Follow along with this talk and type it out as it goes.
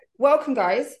Welcome,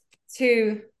 guys,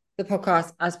 to the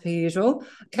podcast as per usual.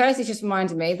 Kirsty just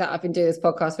reminded me that I've been doing this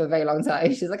podcast for a very long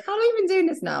time. She's like, how long have you been doing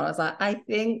this now? And I was like, I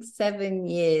think 7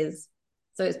 years.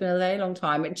 So it's been a very long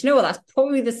time. And do you know what? That's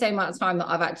probably the same amount of time that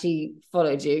I've actually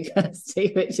followed you,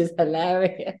 Kirsty, which is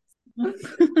hilarious.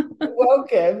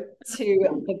 Welcome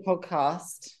to the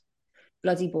podcast.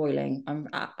 Bloody boiling. I'm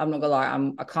not gonna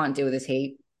lie, I can't deal with this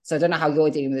heat. So I don't know how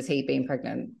you're dealing with this heat being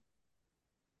pregnant.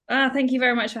 Thank you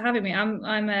very much for having me. I'm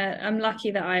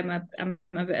lucky that I'm a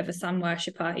bit of a sun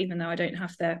worshipper, even though I don't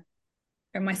have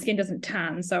my skin doesn't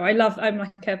tan. So I'm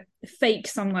like a fake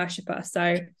sun worshipper.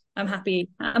 So I'm happy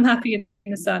in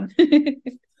the sun.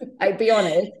 I'd be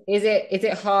honest, is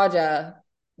it harder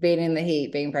being in the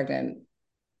heat, being pregnant?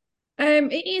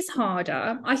 It is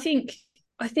harder. I think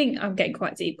I'm getting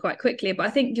quite deep quite quickly, but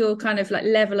I think your kind of like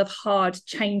level of hard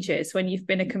changes when you've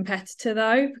been a competitor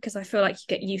though, because I feel like you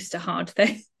get used to hard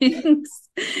things. There's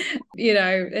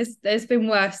been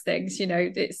worse things,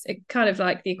 it's kind of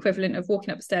like the equivalent of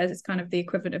walking upstairs. It's kind of the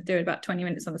equivalent of doing about 20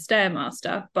 minutes on the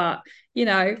Stairmaster, but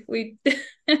we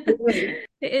it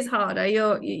is harder.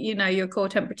 Your core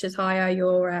temperature's higher,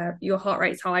 your heart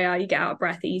rate's higher, you get out of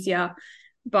breath easier.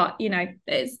 But I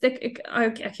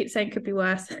keep saying it could be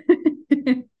worse.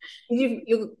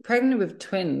 You're pregnant with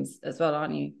twins as well,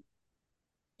 aren't you?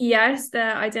 Yes,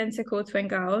 they're identical twin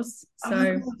girls. Oh my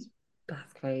So, God,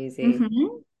 that's crazy.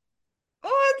 mhm.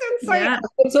 Oh, it's exciting. Yeah.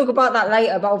 We'll talk about that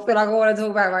later, but I feel like I want to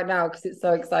talk about it right now because it's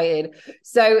so exciting.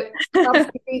 So, how many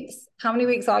weeks? How many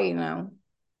weeks are you now?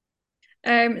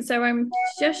 So I'm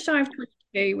just shy of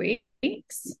 22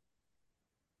 weeks,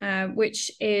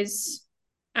 which is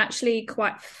actually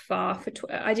quite far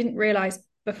I didn't realize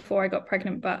before I got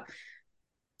pregnant, but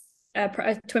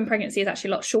a twin pregnancy is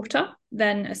actually a lot shorter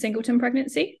than a singleton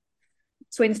pregnancy.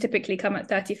 Twins typically come at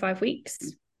 35 weeks,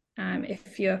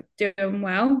 if you're doing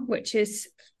well, which is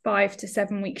 5 to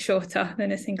 7 weeks shorter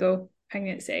than a single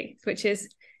pregnancy, which is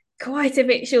quite a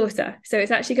bit shorter. So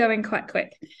it's actually going quite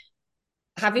quick.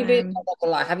 Have you been, I'm Um, not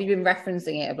gonna lie, have you been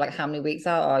referencing it of like how many weeks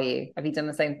out are you? Have you done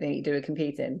the same thing you do with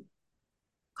competing?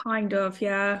 Kind of,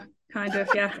 yeah. Kind of,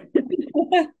 yeah.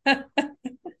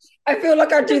 I feel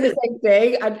like I do the same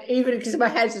thing, and even because my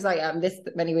head's just like I'm this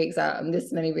many weeks out, I'm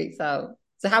this many weeks out.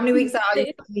 So how many weeks out are you,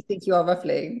 do you think you are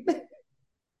roughly?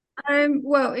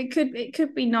 Well, it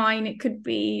could be 9, it could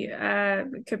be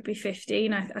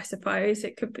 15, I suppose.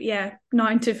 It could be, yeah,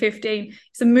 9 to 15.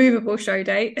 It's a movable show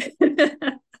date.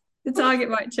 The target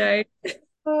might change.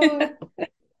 Oh.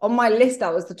 On my list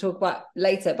that was to talk about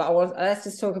later, but let's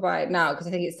just talk about it now because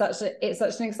I think it's such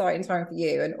an exciting time for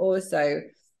you, and also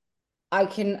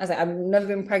I've never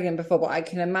been pregnant before, but I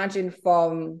can imagine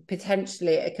from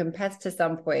potentially a competitor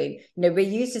standpoint, we're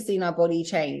used to seeing our body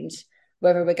change,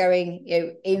 whether we're going,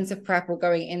 into prep or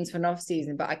going into an off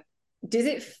season. But does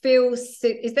it feel,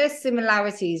 is there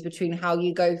similarities between how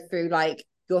you go through like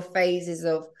your phases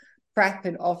of prep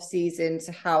and off season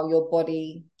to how your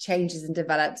body changes and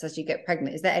develops as you get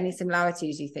pregnant? Is there any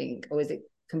similarities you think, or is it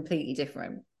completely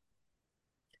different?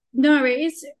 No,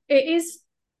 it is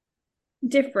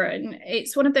different.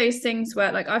 It's one of those things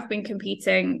where like I've been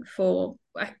competing for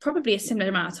probably a similar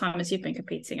amount of time as you've been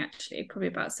competing, actually, probably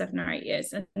about 7 or 8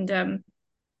 years. And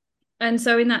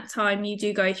so in that time you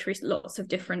do go through lots of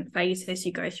different phases.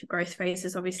 You go through growth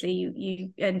phases. Obviously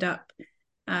you end up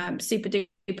super duper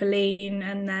lean,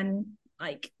 and then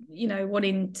like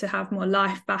wanting to have more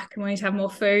life back and wanting to have more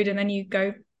food, and then you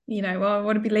go, well, I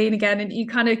want to be lean again, and you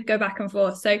kind of go back and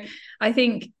forth. So I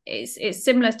think it's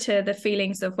similar to the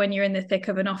feelings of when you're in the thick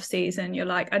of an off season. You're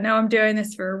like, I know I'm doing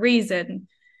this for a reason,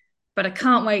 but I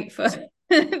can't wait for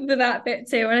for that bit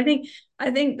too. And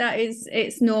I think that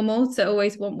it's normal to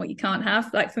always want what you can't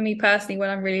have. Like for me personally, when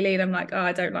I'm really lean, I'm like, oh,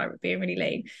 I don't like being really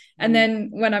lean. And Mm. then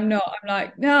when I'm not, I'm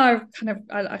like, no,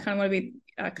 I kind of want to be,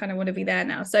 I kind of want to be there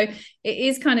now. So it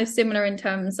is kind of similar in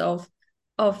terms of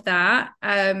that.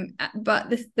 But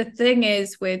the thing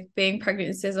is with being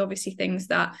pregnant, there's obviously things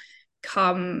that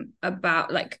come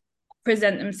about, like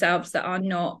present themselves, that are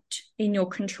not in your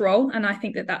control. And I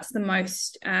think that that's the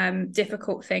most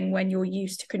difficult thing when you're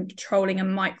used to controlling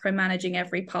and micromanaging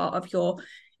every part of your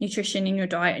nutrition and your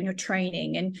diet and your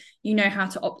training, and you know how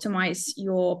to optimize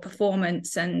your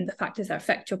performance, and the factors that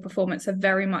affect your performance are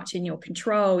very much in your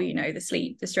control, the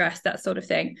sleep, the stress, that sort of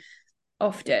thing.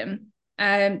 Often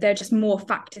there are just more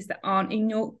factors that aren't in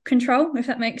your control, if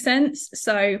that makes sense.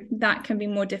 So that can be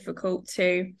more difficult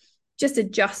to just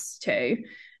adjust to.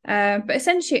 But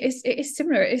essentially, it is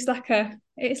similar. It's like a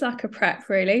prep,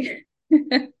 really.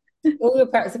 All your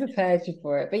preps have prepared you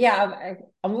for it. But yeah,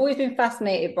 I've always been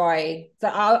fascinated by. So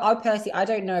I personally, I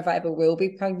don't know if I ever will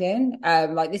be pregnant.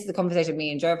 Like this is a conversation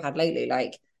me and Joe have had lately.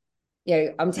 Like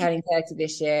I'm turning 30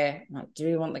 this year. I'm like, do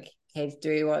we want the kids? Do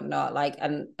we want not? Like,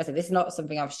 and I said, this is not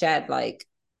something I've shared, like,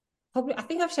 probably, I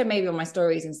think I've shared maybe on my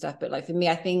stories and stuff, but like for me,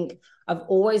 I think I've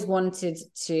always wanted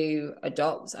to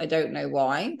adopt. I don't know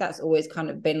why. That's always kind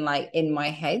of been like in my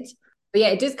head. But yeah,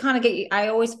 it does kind of get you. I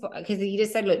always, because you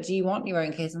just said, look, do you want your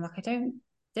own kids? I'm like, I don't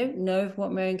know if I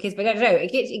want my own kids, but I don't know.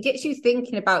 It gets you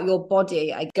thinking about your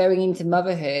body, like going into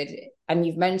motherhood. And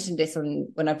you've mentioned this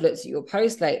when I've looked at your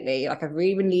post lately. Like I've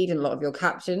really been reading a lot of your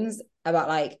captions about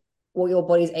like what your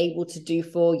body's able to do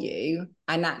for you,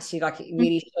 and actually like it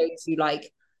really shows you like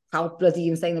how bloody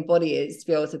insane the body is to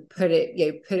be able to put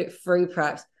it through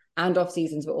preps and off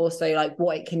seasons, but also like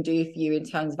what it can do for you in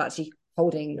terms of actually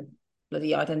holding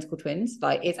bloody identical twins.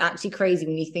 Like it's actually crazy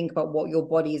when you think about what your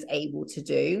body is able to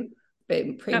do.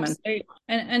 But pretty Absolutely.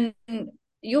 And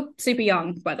you're super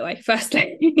young, by the way,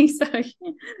 firstly. So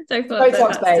don't feel like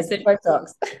Botox, that's babe. decision.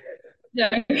 Botox.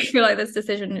 Don't feel like this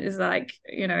decision is like,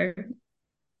 you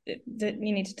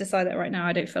need to decide that right now.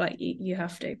 I don't feel like you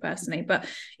have to personally. But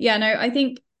yeah, no, I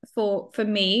think for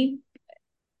me,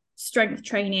 strength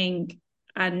training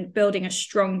and building a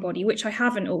strong body, which I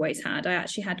haven't always had. I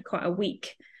actually had quite a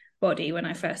weak body when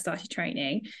I first started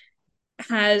training,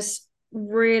 has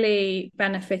really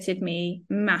benefited me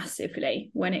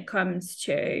massively when it comes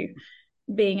to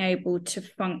being able to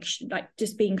function, like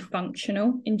just being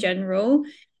functional in general.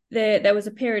 There was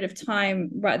a period of time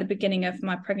right at the beginning of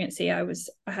my pregnancy, I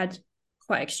had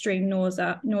quite extreme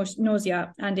nausea,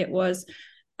 and it was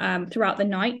throughout the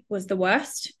night was the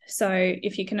worst. So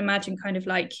if you can imagine kind of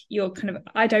like you're kind of,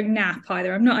 I don't nap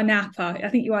either. I'm not a napper. I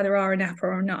think you either are a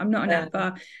napper or not. I'm not a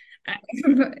napper.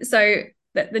 So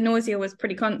the nausea was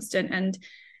pretty constant,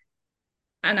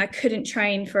 and I couldn't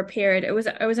train for a period. It was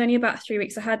only about 3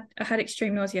 weeks. I had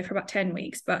extreme nausea for about 10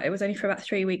 weeks, but it was only for about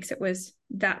 3 weeks. It was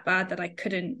that bad that I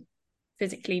couldn't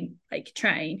physically like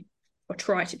train or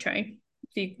try to train,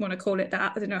 if you want to call it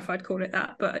that. I don't know if I'd call it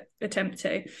that, but attempt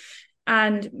to.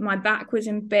 And my back was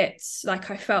in bits. Like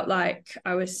I felt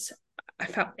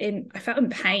in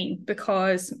pain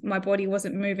because my body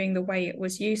wasn't moving the way it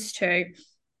was used to.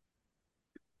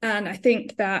 And I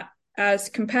think that as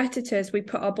competitors, we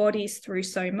put our bodies through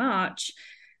so much,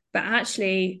 but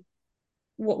actually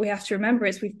what we have to remember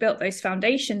is we've built those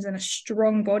foundations and a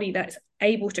strong body that's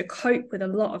able to cope with a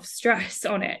lot of stress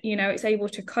on it. It's able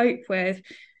to cope with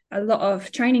a lot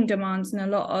of training demands and a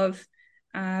lot of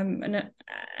and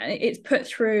it's put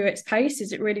through its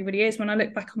paces. It really, really is. When I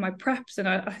look back on my preps and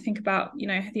I think about,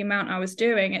 the amount I was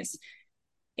doing,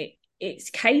 it's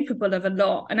capable of a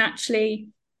lot. And actually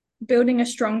building a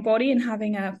strong body and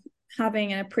having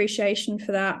an appreciation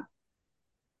for that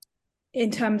in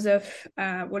terms of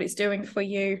what it's doing for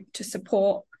you to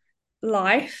support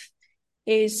life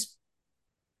is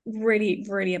really,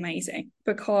 really amazing,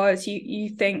 because you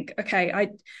think, okay,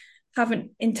 I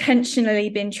haven't intentionally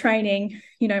been training,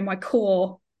 my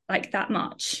core like that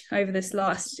much over this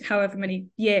last however many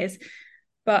years,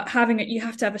 but you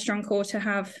have to have a strong core to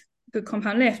have good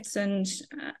compound lifts and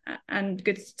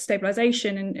good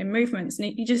stabilization and movements.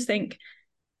 And you just think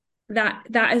that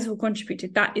has all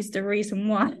contributed. That is the reason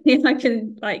why I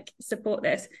can like support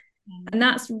this. And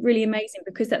that's really amazing,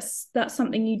 because that's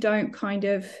something you don't kind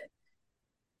of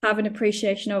have an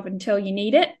appreciation of until you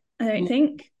need it. I don't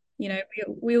think,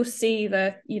 we'll see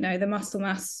the muscle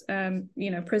mass,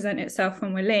 present itself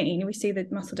when we're lean. We see the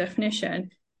muscle definition,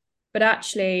 but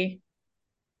actually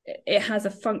it has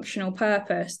a functional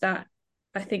purpose that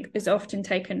I think is often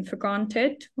taken for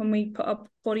granted when we put our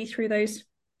body through those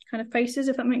kind of phases,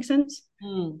 if that makes sense.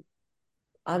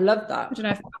 I love that. I don't know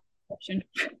if option.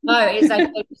 No, it's like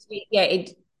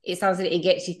it sounds like it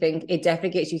gets you it definitely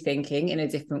gets you thinking in a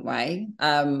different way.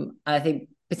 I think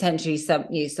potentially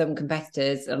some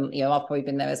competitors, and I've probably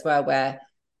been there as well, where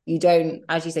you don't,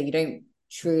 as you say, you don't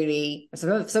truly, some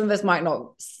of us might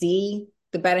not see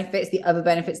the other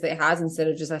benefits that it has instead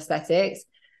of just aesthetics.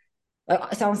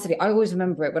 It sounds silly. I always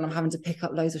remember it when I'm having to pick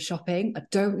up loads of shopping. I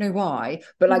don't know why,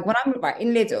 but like when I'm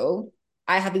in Lidl,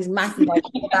 I have these massive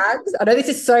bags. I know this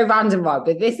is so random, right?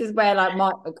 But this is where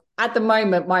at the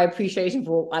moment, my appreciation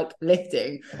for like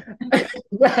lifting,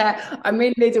 where I'm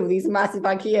in Lidl with these massive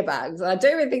IKEA bags. And I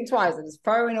don't even think twice. I'm just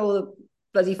throwing all the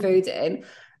bloody food in.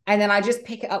 And then I just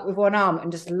pick it up with one arm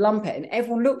and just lump it. And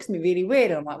everyone looks at me really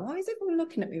weird. And I'm like, why is everyone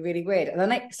looking at me really weird? And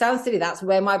then it sounds silly. That's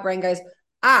where my brain goes,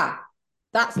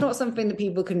 that's not something that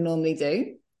people can normally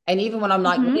do. And even when I'm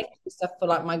like lifting stuff for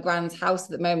like my grand's house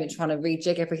at the moment, trying to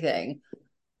rejig everything,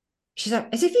 she's like,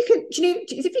 as if you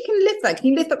can lift that. Can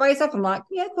you lift that by yourself? I'm like,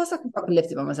 yeah, of course I can fucking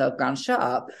lift it by myself, Gran, shut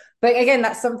up. But again,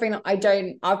 that's something that I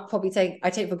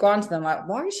take for granted. I'm like,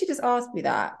 why did she just ask me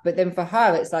that? But then for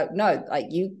her, it's like, no, like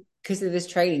you because of this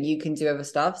training, you can do other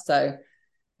stuff. So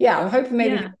yeah, I'm hoping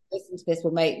maybe Yeah. listening to this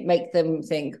will make them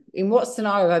think, in what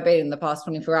scenario have I been in the past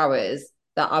 24 hours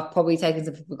that I've probably taken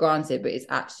something for granted, but it's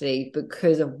actually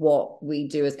because of what we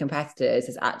do as competitors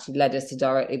has actually led us to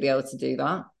directly be able to do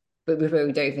that. But before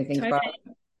we don't even think about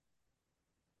Totally.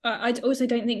 I also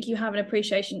don't think you have an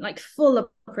appreciation, like full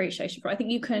appreciation for it. I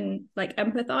think you can like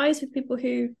empathize with people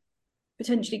who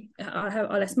potentially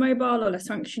are less mobile or less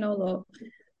functional,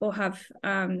 or have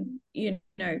you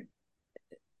know,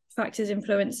 factors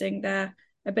influencing their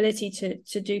ability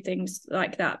to do things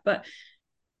like that. But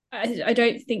I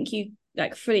don't think you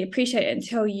like fully appreciate it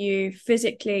until you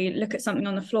physically look at something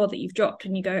on the floor that you've dropped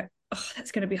and you go, oh,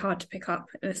 that's going to be hard to pick up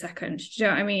in a second. Do you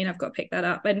know what I mean? I've got to pick that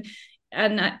up.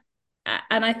 And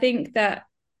I think that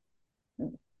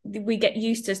we get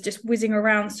used to just whizzing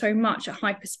around so much at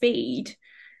hyper speed,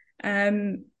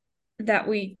 that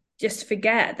we just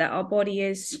forget that our body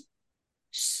is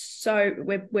so,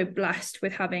 we're blessed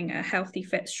with having a healthy,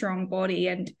 fit, strong body,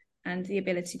 and the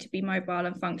ability to be mobile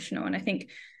and functional. And I think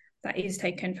that is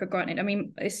taken for granted. I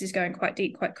mean, this is going quite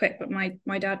deep quite quick, but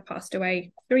my dad passed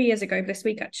away 3 years ago this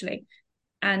week, actually.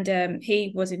 And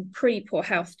he was in pretty poor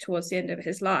health towards the end of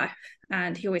his life,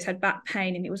 and he always had back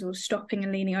pain, and he was always stopping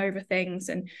and leaning over things,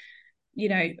 and you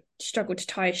know, struggled to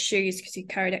tie his shoes because he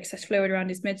carried excess fluid around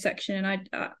his midsection. And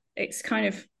it's kind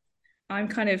of, I'm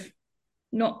kind of,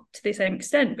 not to the same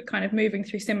extent, but kind of moving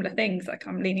through similar things. Like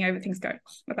I'm leaning over things going,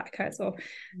 oh, my back hurts, or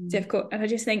difficult. And I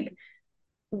just think,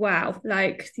 wow,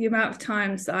 like the amount of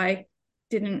times I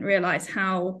didn't realize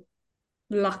how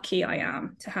lucky I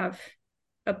am to have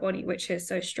a body which is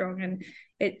so strong. And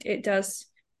it does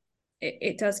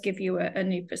give you a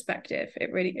new perspective.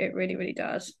 It really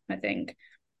does, I think.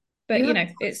 But you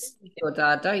have it's your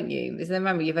dad, don't you? Is there a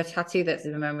memory? You have a tattoo that's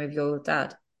in memory of your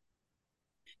dad.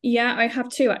 yeah, I have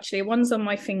two actually. One's on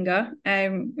my finger.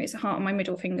 It's a heart on my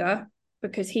middle finger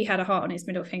because he had a heart on his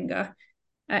middle finger.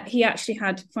 He actually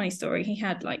had, funny story, he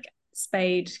had like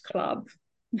spade, club,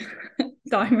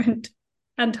 diamond,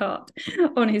 and heart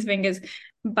on his fingers.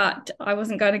 But I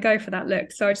wasn't going to go for that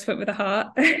look, so I just went with a heart.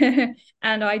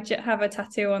 And I have a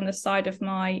tattoo on the side of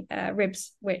my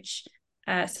ribs, which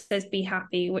says "Be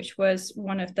happy," which was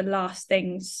one of the last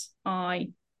things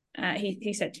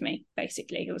he said to me.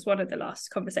 Basically, it was one of the last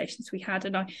conversations we had,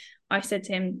 and I said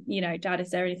to him, you know, Dad,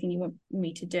 is there anything you want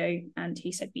me to do? And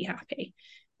he said, "Be happy."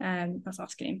 I was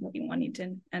asking him what he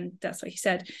wanted, and that's what he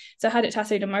said. So I had it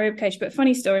tattooed on my ribcage. But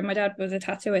funny story, my dad was a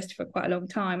tattooist for quite a long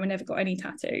time. I never got any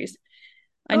tattoos.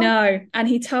 I know. And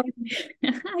he told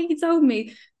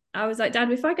me, I was like,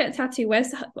 Dad, if I get a tattoo,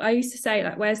 I used to say,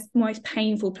 like, where's the most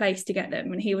painful place to get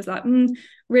them? And he was like,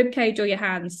 rib cage or your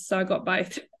hands. So I got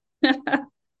both.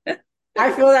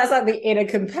 I feel that's like the inner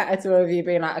competitor of you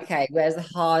being like, okay, where's the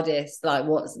hardest? Like,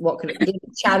 what could it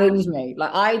challenge me?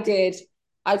 Like I did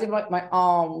like my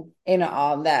inner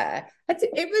arm there.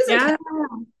 It was Yeah.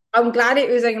 okay. I'm glad it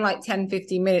was only like 10,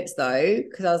 15 minutes though,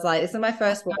 because I was like, this is my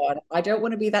first one. I don't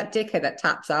want to be that dickhead that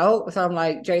taps out. So I'm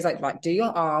like, Joe's like, do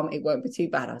your arm. It won't be too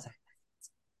bad. I was like,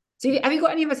 so have you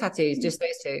got any other tattoos? Just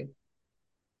those two?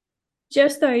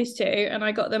 Just those two, and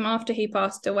I got them after he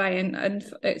passed away. And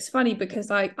it's funny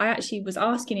because I actually was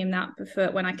asking him that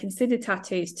before, when I considered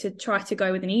tattoos, to try to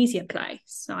go with an easier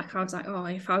place. Like I was like, oh,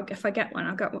 if I get one,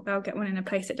 I'll get one in a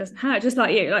place that doesn't hurt, just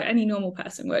like you, like any normal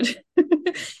person would.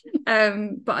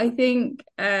 But I think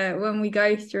when we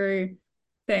go through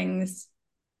things,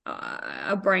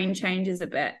 our brain changes a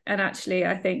bit, and actually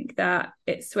I think that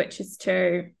it switches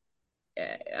to,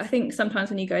 I think sometimes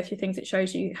when you go through things, it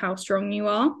shows you how strong you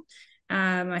are.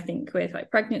 I think with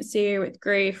like pregnancy, with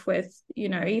grief, with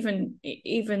even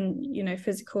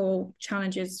physical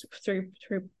challenges through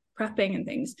prepping and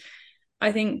things,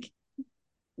 I think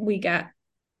we get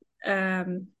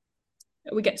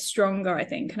stronger, I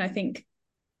think. And I think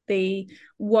the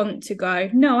want to go,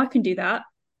 no, I can do that,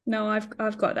 no,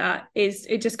 I've got that,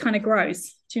 it just kind of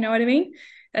grows. Do you know what I mean?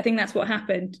 I think that's what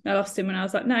happened. I lost him and I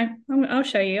was like, no, I'll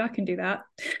show you, I can do that.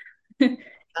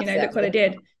 Look what I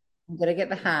did. I'm gonna get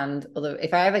the hand. Although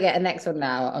if I ever get a next one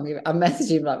now, I'll message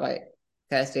you like, right,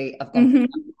 Kirsty, I've gone. Mm-hmm.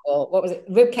 Or what was it?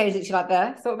 Rib cage that you like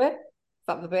there, sort of it?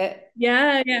 Up a bit.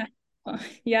 Yeah. Oh,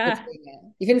 yeah.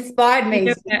 You've inspired me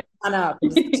to plan up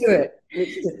and just do it.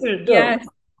 Just do it. Yes.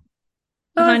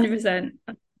 100%.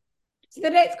 So the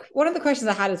next one of the questions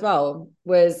I had as well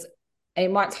was, and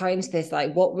it might tie into this,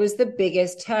 like, what was the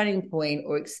biggest turning point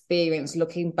or experience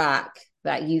looking back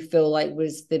that you feel like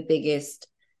was the biggest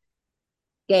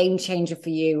game changer for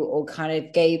you, or kind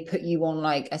of put you on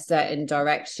like a certain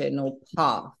direction or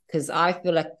path? Because I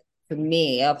feel like for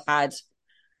me, I've had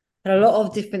a lot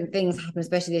of different things happen,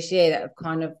 especially this year, that have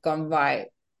kind of gone right.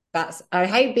 I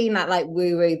hate being that like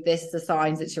woo-woo, this is a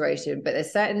sign situation, but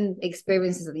there's certain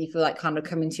experiences that you feel like kind of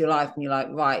come into your life and you're like,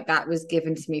 right, that was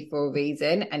given to me for a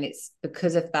reason. And it's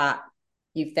because of that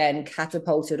you've then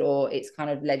catapulted or it's kind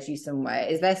of led you somewhere.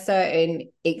 Is there certain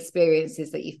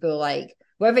experiences that you feel like,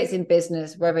 whether it's in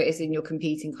business, whether it's in your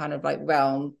competing kind of like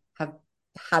realm, have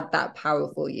had that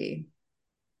power for you?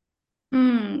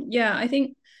 Yeah, I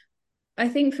think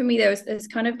for me there's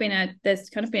kind of been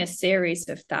a series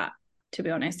of that, to be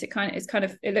honest.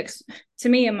 It looks to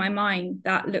me in my mind,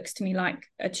 that looks to me like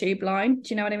a tube line. Do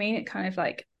you know what I mean? It kind of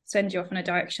like sends you off in a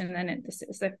direction and then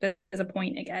there's a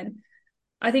point again.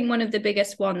 I think one of the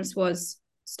biggest ones was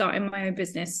starting my own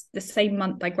business the same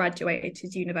month I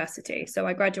graduated university. So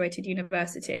I graduated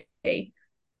university,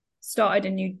 started a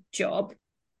new job,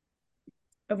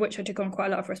 of which I took on quite a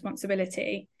lot of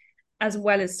responsibility, as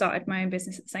well as started my own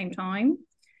business at the same time.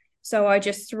 So I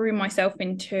just threw myself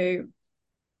into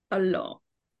a lot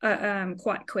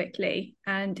quite quickly.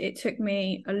 And it took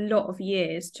me a lot of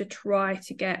years to try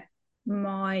to get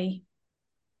my,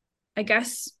 I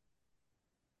guess,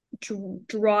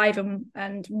 drive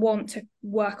and want to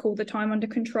work all the time under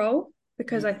control,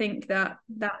 because I think that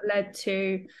led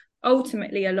to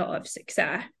ultimately a lot of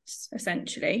success,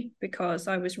 essentially, because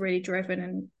I was really driven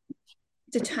and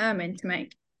determined to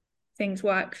make things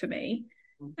work for me.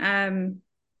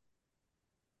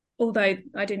 Although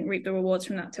I didn't reap the rewards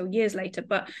from that till years later,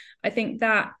 but I think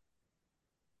that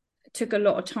took a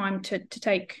lot of time to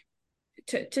take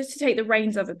the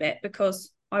reins of a bit,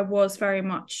 because I was very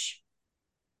much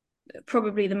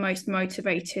probably the most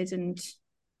motivated and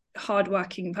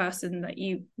hardworking person that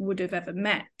you would have ever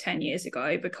met 10 years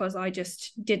ago, because I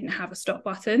just didn't have a stop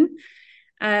button.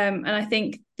 And I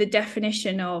think the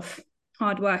definition of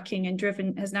hardworking and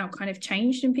driven has now kind of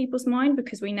changed in people's mind,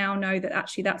 because we now know that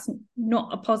actually that's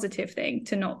not a positive thing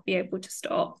to not be able to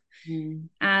stop.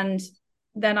 And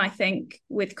then I think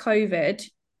with COVID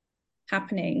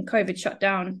shut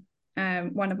down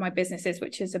one of my businesses,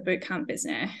 which is a bootcamp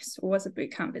business, or was a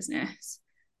bootcamp business.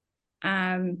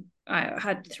 I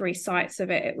had 3 sites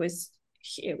of it. It was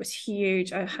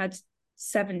huge. I had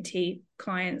 70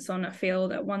 clients on a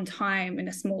field at one time in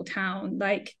a small town,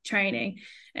 like training.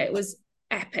 It was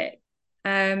epic.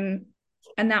 And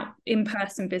that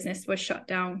in-person business was shut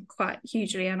down quite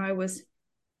hugely, and I was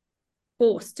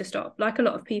forced to stop, like a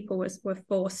lot of people were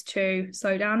forced to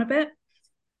slow down a bit.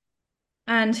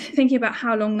 And thinking about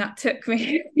how long that took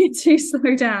me to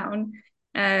slow down,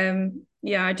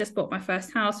 I just bought my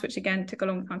first house, which again took a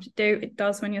long time to do. It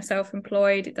does when you're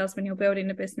self-employed, it does when you're building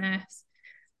a business.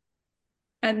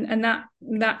 And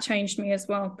that changed me as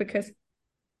well, because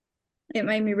it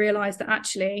made me realize that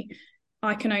actually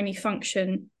I can only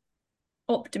function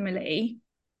optimally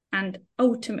and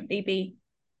ultimately be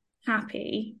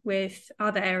happy with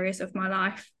other areas of my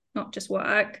life, not just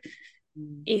work,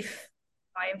 if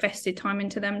I invested time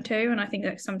into them too. And I think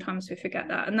that sometimes we forget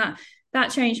that, and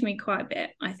that changed me quite a bit,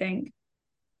 I think.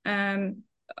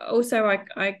 Also,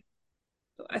 I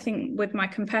think with my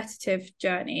competitive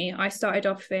journey, I started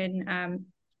off in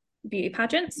beauty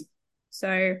pageants.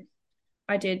 So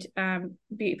I did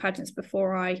beauty pageants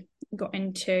before I got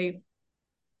into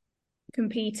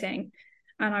competing,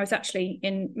 and I was actually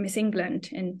in Miss England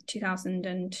in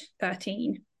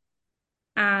 2013,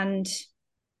 and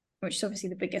which is obviously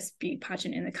the biggest beauty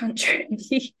pageant in the country.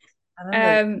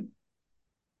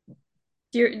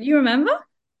 Do you remember?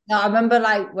 No, I remember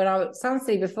like when I was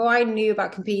honestly, before I knew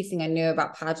about competing, I knew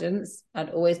about pageants.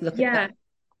 I'd always look at them.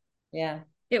 Yeah.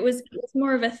 It was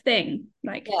more of a thing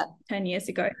like 10 years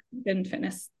ago than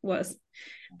fitness was.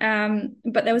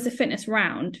 But there was a fitness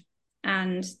round,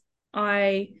 and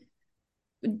I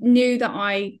knew that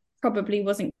I probably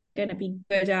wasn't going to be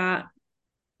good at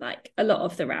like a lot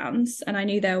of the rounds, and I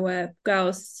knew there were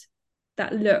girls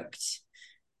that looked,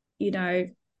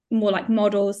 more like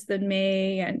models than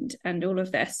me and all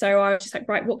of this. So I was just like,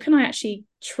 right, what can I actually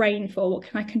train for? What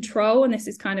can I control? And this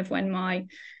is kind of when my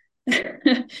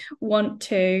want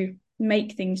to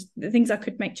make the things I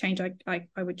could make change, I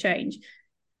would change.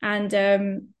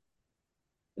 And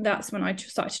that's when I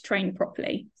started to train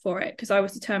properly for it, because I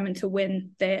was determined to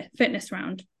win the fitness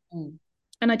round.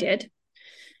 And I did.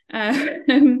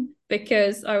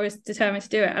 Because I was determined to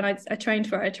do it, and I trained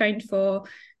for it. I trained for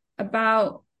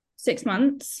about 6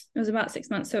 months. It was about 6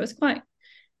 months, so it was quite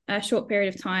a short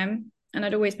period of time, and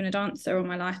I'd always been a dancer all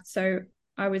my life, so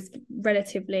I was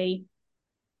relatively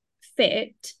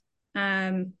fit,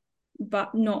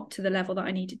 but not to the level that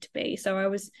I needed to be. So I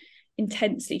was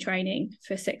intensely training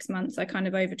for 6 months. I kind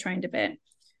of overtrained a bit,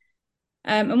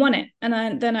 and won it.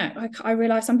 And then I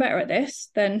realized I'm better at this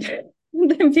than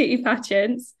beauty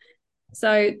pageants.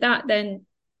 So that then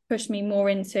pushed me more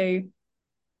into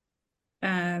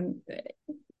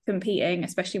competing,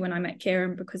 especially when I met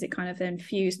Kieran, because it kind of then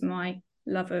fused my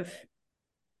love of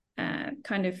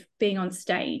kind of being on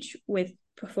stage with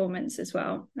performance as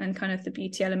well, and kind of the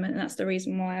beauty element. And that's the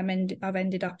reason why I've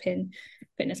ended up in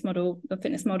the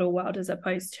fitness model world as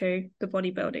opposed to the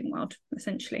bodybuilding world,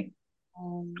 essentially.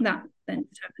 That then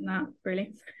determined that,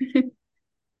 really.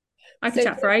 I could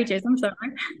chat for ages. I'm sorry.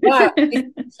 Wow,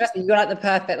 trust me, you're like the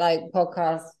perfect like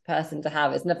podcast person to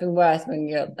have. It's nothing worse when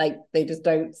you're like they just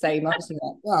don't say much. And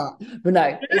like, oh. But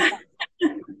no,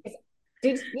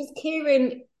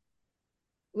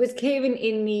 was Kieran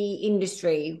in the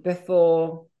industry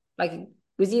before? Like,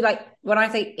 was he like, when I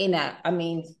say inner, I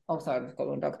mean, oh sorry, I've got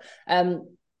one dog.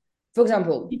 For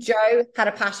example, Joe had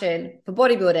a passion for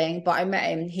bodybuilding, but I met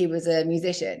him. He was a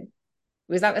musician.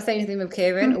 Was that the same thing with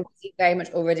Kieran, or was he very much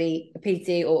already a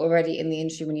PT or already in the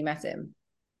industry when you met him?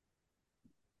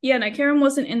 Yeah, no, Kieran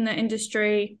wasn't in the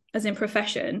industry as in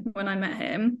profession when I met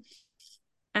him.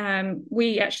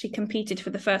 We actually competed for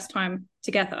the first time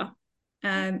together,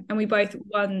 and we both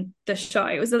won the show.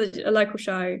 It was a local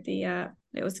show.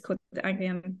 It was called the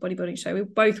Anglian Bodybuilding Show. We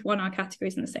both won our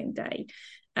categories on the same day,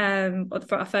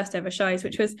 for our first ever shows,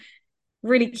 which was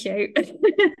really cute.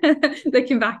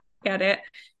 Looking back at it.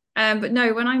 But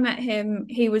no, when I met him,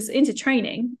 he was into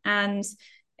training, and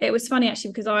it was funny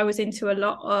actually because I was into a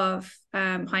lot of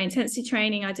high intensity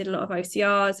training. I did a lot of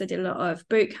OCRs, I did a lot of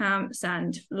boot camps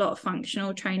and a lot of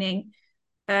functional training.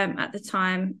 At the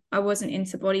time, I wasn't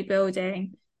into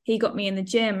bodybuilding. He got me in the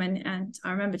gym, and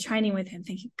I remember training with him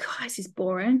thinking, God, this is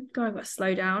boring. God, I've got to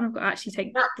slow down. I've got to actually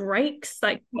take breaks.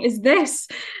 Like, what is this?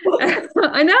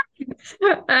 I know.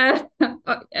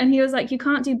 And he was like, you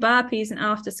can't do burpees and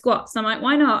after squats. I'm like,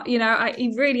 why not? You know,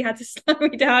 he really had to slow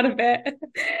me down a bit.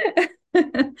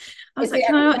 I was like,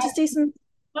 can I not just do some?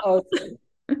 Oh,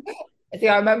 see,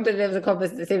 I remember there was a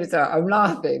conversation. So I'm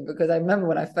laughing because I remember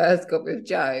when I first got with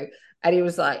Joe, and he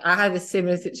was like, I had a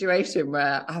similar situation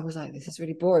where I was like, this is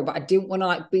really boring, but I didn't want to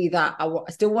like be that. I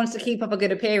still wanted to keep up a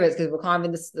good appearance because we're kind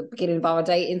of in the beginning of our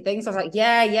dating thing. So I was like,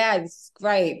 yeah, this is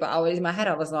great. But I was in my head,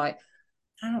 I was like,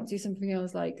 I don't do something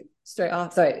else like straight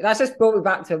after. So that's just brought me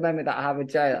back to a moment that I had with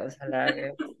Joe. That was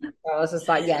hilarious. I was just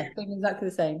like, yeah, feeling exactly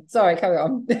the same. Sorry, carry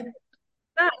on.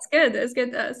 That's good. That's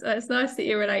good. That's nice that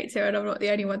you relate to, and I'm not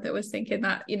the only one that was thinking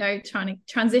that, you know, trying to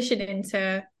transition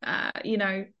into, you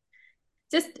know,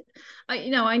 just, I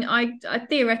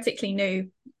theoretically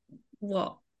knew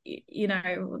what, you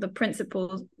know, the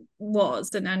principle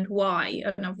was and why,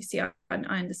 and obviously I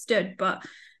understood, but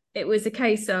it was a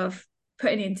case of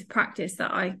putting it into practice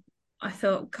that I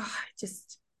thought, God,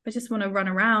 I just want to run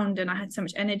around, and I had so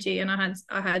much energy, and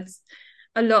I had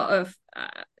a lot of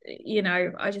you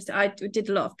know, I did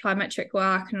a lot of plyometric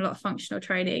work and a lot of functional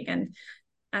training,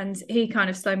 and he kind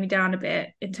of slowed me down a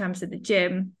bit in terms of the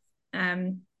gym,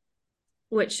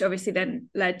 which obviously then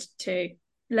led to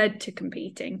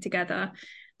competing together.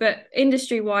 But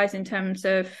industry wise, in terms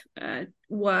of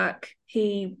work,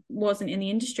 he wasn't in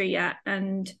the industry yet,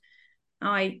 and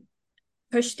I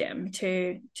pushed him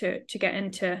to get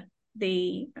into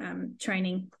the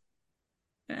training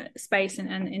space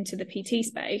and into the PT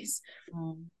space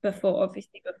before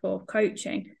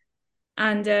coaching.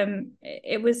 And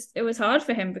it was hard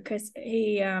for him because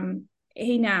he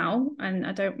now, and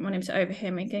I don't want him to over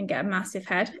him, he can get a massive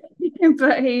head,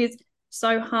 but he's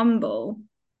so humble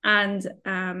and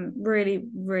really,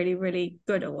 really, really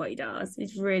good at what he does.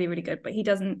 He's really, really good, but he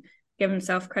doesn't give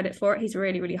himself credit for it. He's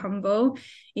really, really humble.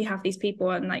 You have these people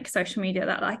on like social media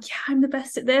that like, yeah, I'm the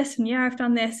best at this, and yeah, I've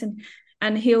done this,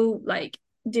 and he'll like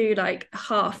do like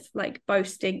half like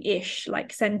boasting ish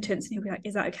like sentence, and he'll be like,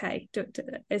 is that okay,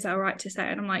 is that all right to say?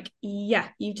 And I'm like, yeah,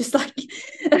 you just like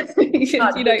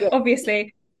you know,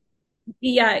 obviously,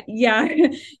 yeah.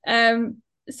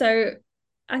 So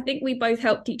I think we both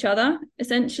helped each other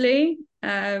essentially,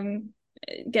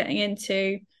 getting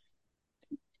into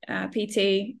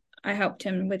PT. I helped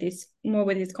him with his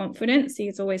confidence.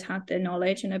 He's always had the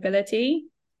knowledge and ability.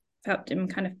 Helped him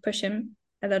kind of push him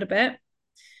a little bit,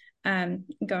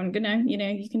 going, you know,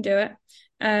 you can do it.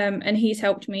 And he's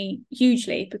helped me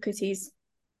hugely because he's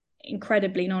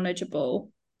incredibly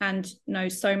knowledgeable and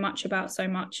knows so much about so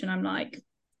much. And I'm like,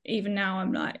 even now,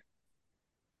 I'm like,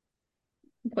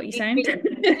 what are you saying?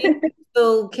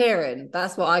 Full Kieran,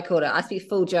 that's what I call it. I speak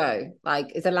full Joe.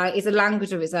 Like it's a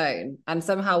language of its own, and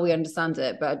somehow we understand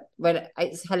it. But when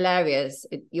it's hilarious,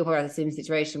 you're probably in the same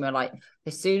situation where like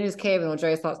as soon as Kieran or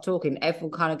Joe starts talking,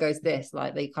 everyone kind of goes this,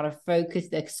 like they kind of focus,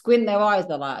 they squint their eyes,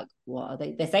 they're like, what are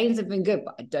they? They're saying something good,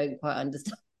 but I don't quite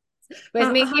understand.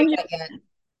 Whereas me, like, yeah,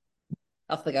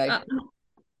 off the go.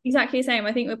 exactly the same.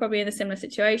 I think we're probably in a similar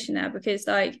situation there because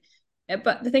like,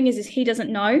 but the thing is he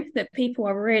doesn't know that people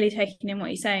are really taking in what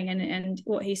he's saying, and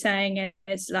what he's saying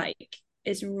is like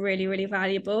is really really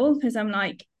valuable because I'm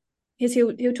like, because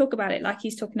he'll talk about it like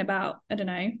he's talking about, I don't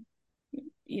know,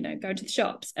 go to the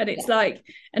shops, and it's like,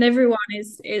 and everyone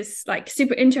is like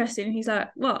super interested, and he's like,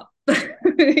 what? And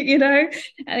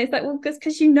it's like, well,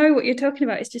 because you know what you're talking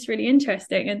about, it's just really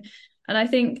interesting. And I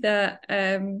think that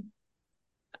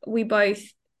we both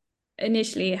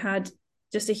initially had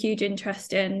just a huge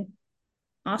interest in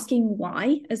asking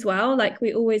why as well. Like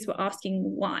we always were asking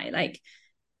why, like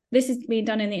this is being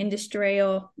done in the industry,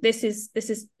 or this is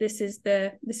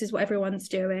what everyone's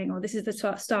doing, or this is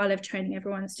the style of training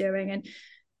everyone's doing. And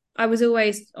I was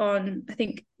always on, I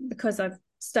think because I've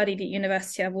studied at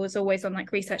university, I was always on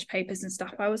like research papers and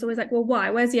stuff. I was always like, well,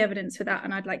 why? Where's the evidence for that?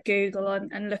 And I'd like Google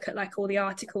and look at like all the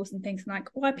articles and things, and like,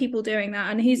 why are people doing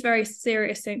that? And he's very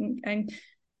serious and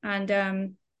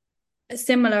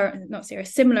similar, not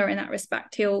serious, similar in that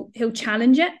respect. He'll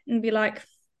challenge it and be like,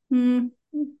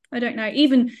 I don't know.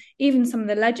 Even some of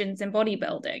the legends in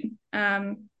bodybuilding,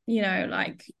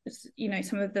 like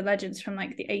some of the legends from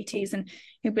like the 80s, and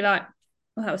he'll be like,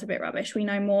 well, that was a bit rubbish. We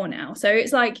know more now. So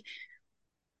it's like,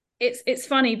 it's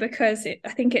funny because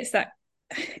I think it's that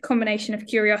combination of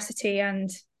curiosity and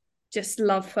just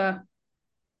love for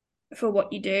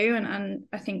what you do, and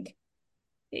I think,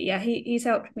 yeah, he's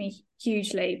helped me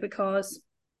hugely because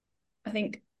I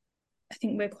think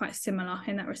we're quite similar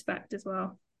in that respect as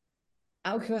well.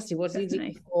 Out of curiosity, what did he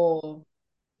do before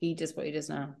he does what he does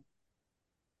now?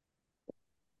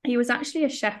 He was actually a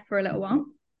chef for a little while.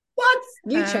 What?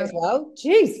 You chose well.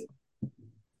 Jeez.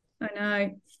 I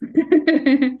know.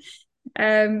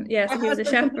 Yeah, so he was a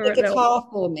chef for a little while.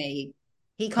 For me.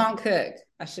 He can't cook.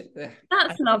 That's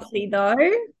lovely though,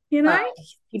 he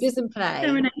doesn't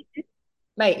play.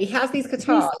 Mate, he has these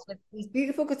guitars, these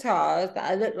beautiful guitars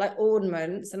that look like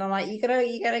ornaments, and I'm like, you're gonna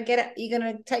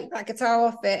take that guitar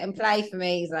off it and play for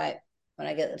me. He's like, when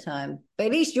I get the time. But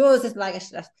at least yours is like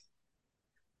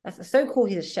that's so cool.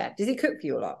 He's a chef. Does he cook for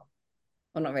you a lot?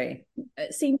 Or not really?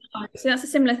 It seems like, so that's a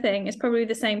similar thing. It's probably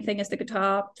the same thing as the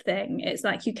guitar thing. It's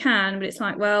like you can, but it's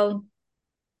like, well,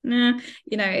 nah,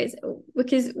 it's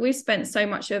because we've spent so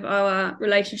much of our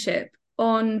relationship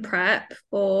on prep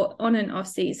or on and off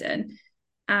season.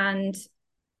 And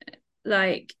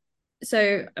like,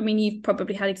 so I mean, you've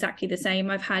probably had exactly the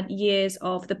same. I've had years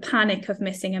of the panic of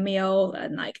missing a meal,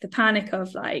 and like the panic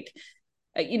of like,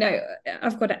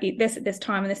 I've got to eat this at this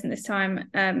time and this time.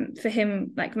 For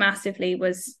him, like massively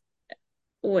was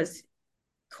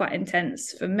quite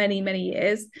intense for many, many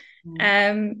years.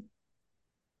 And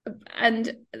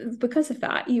because of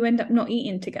that, you end up not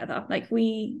eating together. Like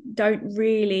we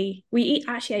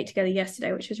actually ate together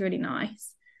yesterday, which was really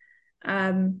nice.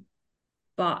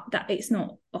 But that it's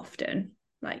not often.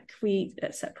 Like we eat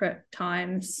at separate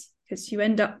times because you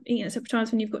end up eating at separate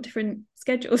times when you've got different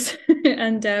schedules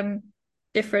and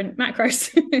different macros.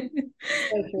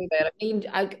 So true,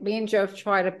 me and Joe have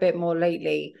tried a bit more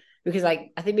lately because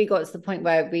like I think we got to the point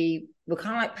where we were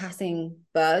kind of like passing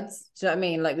birds. Do you know what I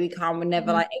mean? Like we're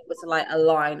never like able to like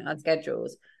align our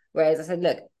schedules. Whereas I said,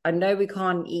 look, I know we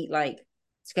can't eat like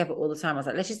together all the time. I was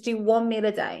like, let's just do one meal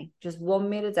a day, just one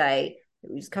meal a day.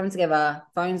 We just come together,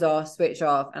 phones off, switch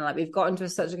off, and like we've gotten to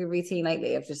such a good routine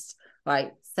lately of just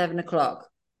like 7 o'clock,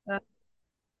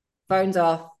 phones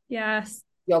off, yes,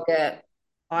 yogurt.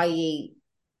 I eat.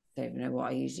 Don't even know what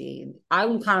I usually eat.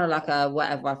 I'm kind of like a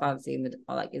whatever I fancy in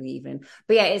the evening.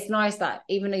 But yeah, it's nice that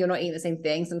even though you're not eating the same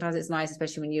thing, sometimes it's nice,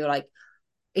 especially when you're like,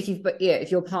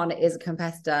 if your partner is a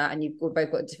competitor and you've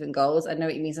both got different goals. I know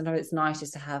what you mean. Sometimes it's nice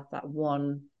just to have that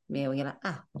one meal. And you're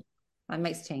like, that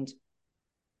makes a change.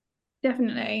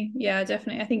 Definitely, yeah,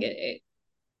 definitely. I think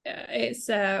it's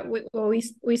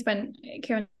we spent,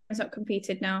 Kieran's not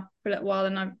competed now for a little while,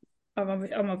 and I'm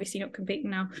obviously not competing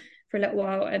now for a little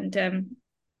while, and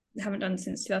haven't done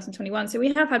since 2021. So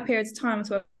we have had periods of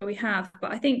times where we have,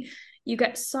 but I think you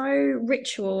get so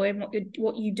ritual in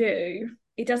what you do,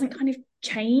 it doesn't kind of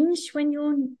change when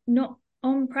you're not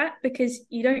on prep, because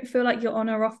you don't feel like you're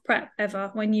on or off prep ever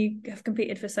when you have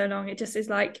competed for so long. It just is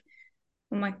like,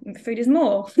 well, my food is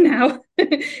more now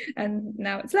and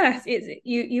now it's less.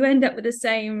 You end up with the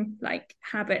same like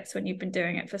habits when you've been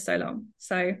doing it for so long.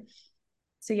 So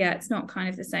yeah, it's not kind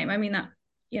of the same. I mean, that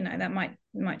that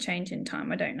might change in time.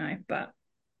 I don't know, but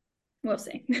we'll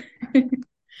see.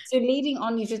 So leading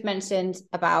on, you just mentioned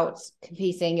about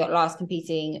competing. Your last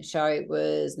competing show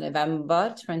was November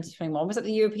 2021. Was that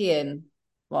the European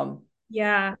one?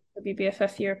 Yeah,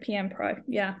 WBFF European Pro.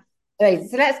 Yeah. Okay,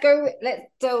 so let's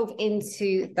delve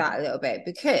into that a little bit,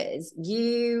 because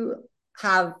you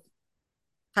have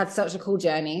had such a cool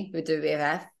journey with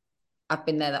WBFF. I've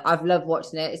been there. I've loved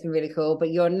watching it. It's been really cool.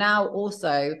 But you're now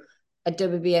also a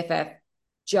WBFF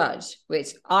judge,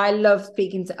 which I love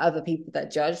speaking to other people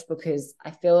that judge, because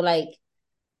I feel like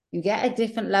you get a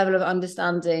different level of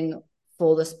understanding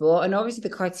for the sport. And obviously the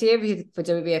criteria for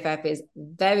WBFF is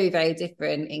very, very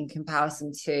different in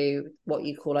comparison to what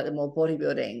you call like the more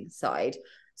bodybuilding side.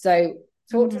 So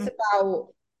talk to us about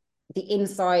the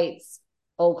insights,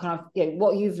 or kind of, you know,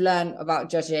 what you've learned about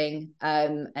judging,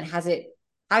 and has it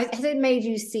made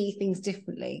you see things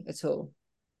differently at all?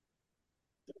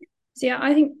 So yeah,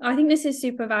 I think this is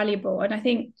super valuable, and I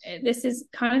think this has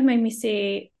kind of made me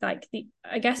see like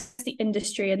I guess the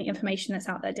industry and the information that's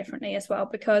out there differently as well,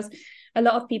 because a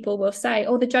lot of people will say,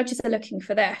 oh, the judges are looking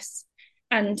for this,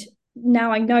 and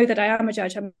now I know that I am a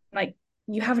judge. I'm like,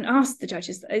 you haven't asked the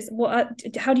judges,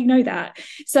 how do you know that?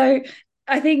 So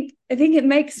I think it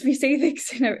makes me see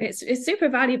things, you know, it's super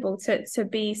valuable to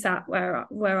be sat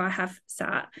where I have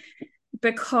sat,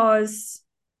 because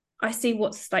I see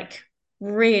what's like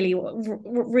really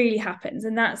what really happens,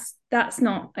 and that's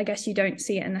not, I guess you don't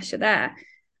see it unless you're there.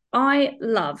 I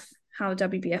love how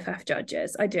WBFF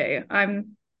judges. I do. I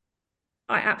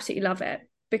absolutely love it,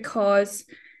 because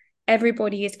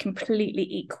everybody is completely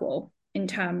equal in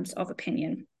terms of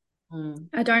opinion.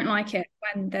 I don't like it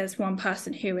when there's one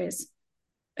person who is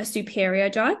a superior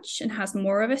judge and has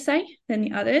more of a say than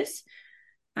the others.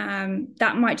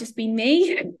 That might just be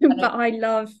me, but I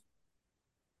love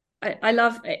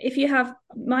if you have,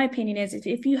 my opinion is,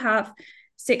 if you have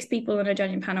 6 people on a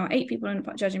judging panel, 8 people on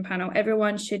a judging panel,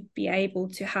 everyone should be able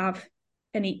to have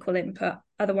an equal input.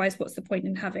 Otherwise, what's the point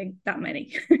in having that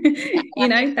many? You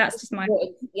know, that's just my...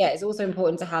 Yeah, it's also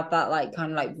important to have that like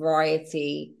kind of like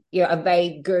variety, you know, a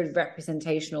very good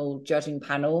representational judging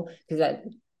panel, because that,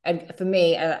 and for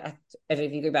me, I don't know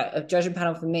if you go back, a judging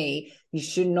panel for me, you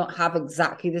should not have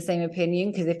exactly the same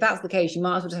opinion, because if that's the case, you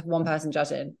might as well just have one person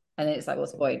judging, and it's like,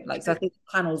 what's the point? Like, so I think the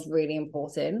panel's really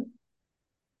important.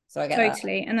 So I get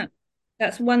totally, and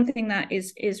that's one thing that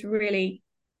is really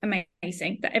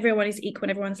amazing, that everyone is equal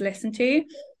and everyone's listened to.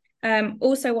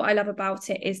 Also, what I love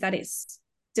about it is that it's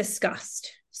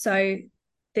discussed. So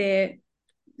the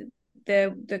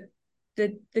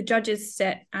judges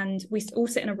sit, and we all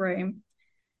sit in a room,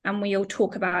 and we all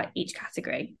talk about each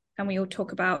category, and we all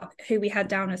talk about who we had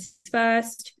down as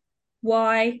first,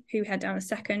 why, who we had down as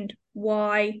second,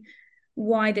 why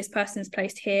this person's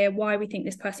placed here, why we think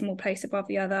this person will place above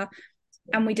the other,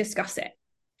 and we discuss it.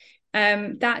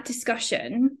 That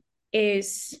discussion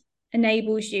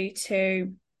enables you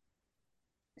to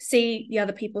see the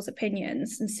other people's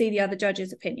opinions and see the other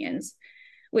judges' opinions,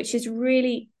 which is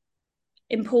really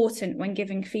important when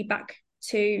giving feedback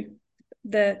to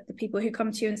the people who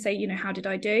come to you and say, you know, how did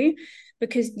I do?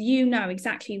 Because you know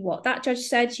exactly what that judge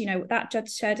said, you know what that judge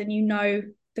said, and you know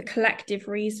the collective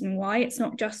reason why. It's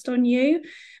not just on you.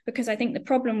 Because I think the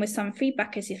problem with some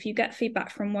feedback is, if you get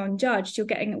feedback from one judge, you're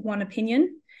getting one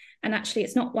opinion, and actually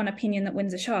it's not one opinion that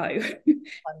wins a show.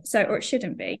 So, or it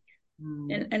shouldn't be,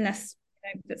 unless,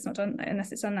 you know, it's not done,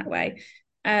 unless it's done that way.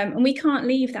 And we can't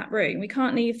leave that room, we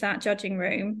can't leave that judging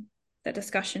room, that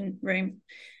discussion room,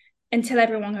 until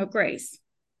everyone agrees,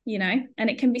 you know, and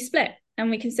it can be split, and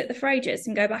we can sit there for ages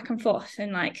and go back and forth,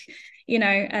 and like, you know,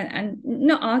 and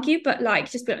not argue, but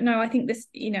like just be like, no, I think this,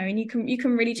 you know, and you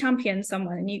can really champion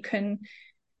someone, and you can,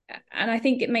 and I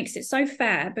think it makes it so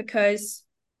fair, because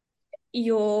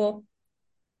you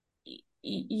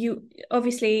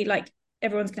obviously, like,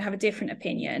 everyone's gonna have a different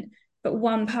opinion, but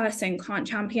one person can't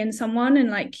champion someone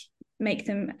and like make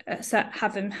them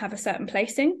have a certain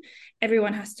placing.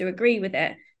 Everyone has to agree with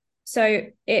it. So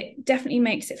it definitely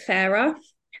makes it fairer,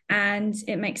 and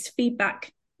it makes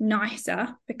feedback nicer,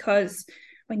 because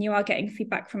when you are getting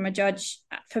feedback from a judge,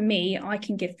 for me, I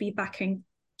can give feedback and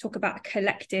talk about a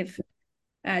collective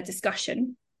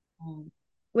discussion,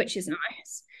 which is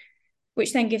nice,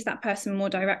 which then gives that person more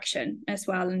direction as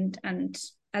well, and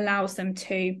allows them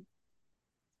to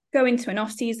go into an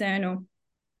off season or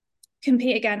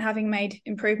compete again, having made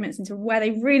improvements into where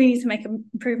they really need to make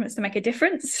improvements to make a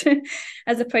difference,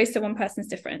 as opposed to one person's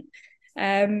different.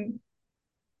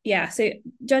 Yeah, so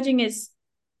judging is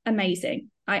amazing.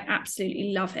 I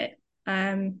absolutely love it.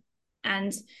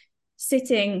 And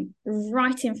sitting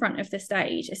right in front of the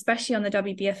stage, especially on the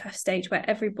WBFF stage, where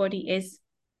everybody is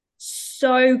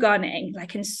so gunning,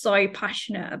 like, and so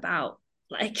passionate about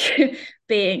like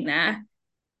being there,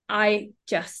 I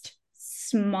just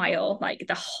smile like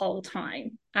the whole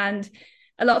time. And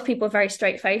a lot of people are very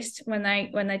straight-faced when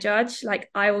they judge. Like,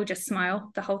 I will just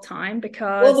smile the whole time,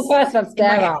 because well, the first one stare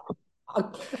at.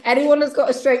 Anyone that's got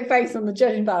a straight face on the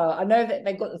judging panel, I know that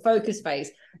they've got the focus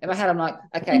face. In my head, I'm like,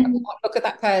 okay, I can't look at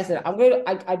that person.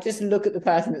 I just look at the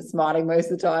person that's smiling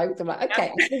most of the time. So I'm like,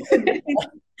 okay.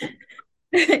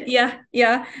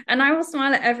 Yeah. And I will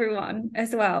smile at everyone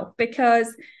as well,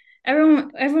 because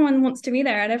everyone wants to be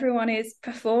there and everyone is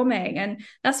performing, and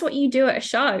that's what you do at a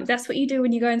show. That's what you do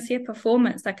when you go and see a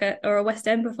performance, like a West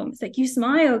End performance. Like, you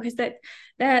smile because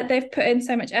they've put in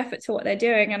so much effort to what they're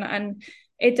doing, and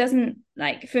it doesn't,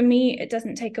 like, for me, it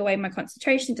doesn't take away my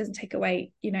concentration, it doesn't take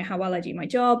away, how well I do my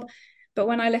job. But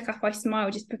when I look up, I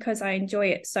smile just because I enjoy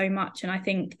it so much. And I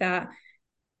think that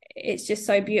it's just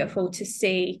so beautiful to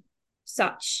see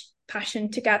such passion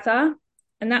together.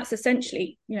 And that's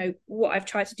essentially, what I've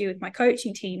tried to do with my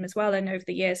coaching team as well, and over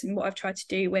the years, and what I've tried to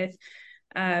do with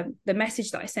the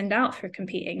message that I send out through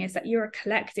competing, is that you're a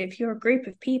collective, you're a group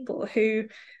of people who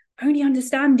only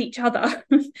understand each other.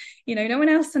 No one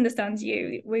else understands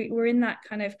you. We're in that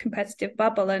kind of competitive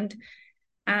bubble, and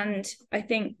I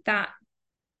think that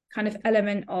kind of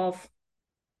element of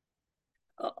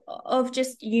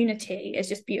just unity is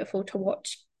just beautiful to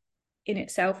watch in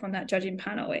itself on that judging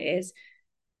panel. It is.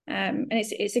 And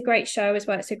it's a great show as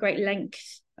well. It's a great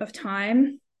length of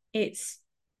time. It's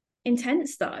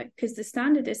intense though, because the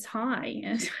standard is high,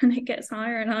 and it gets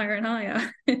higher and higher and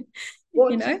higher. But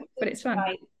it's fun.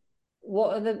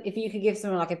 If you could give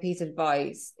someone like a piece of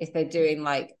advice, if they're doing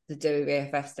like the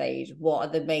WBFF stage, what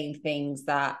are the main things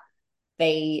that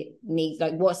they need?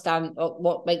 Like,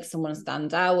 what makes someone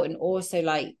stand out? And also,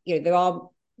 like, the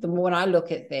more when I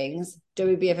look at things,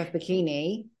 WBFF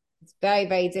bikini, it's very,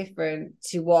 very different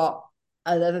to what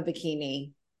another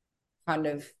bikini kind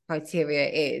of criteria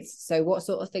is. So what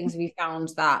sort of things have you found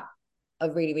that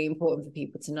are really, really important for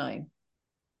people to know?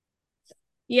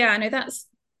 Yeah, no, that's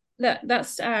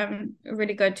a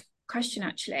really good question,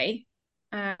 actually.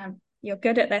 You're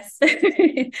good at this.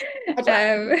 You're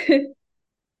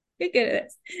good at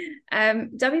this.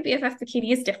 WBFF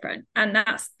bikini is different, and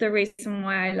that's the reason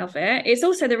why I love it. It's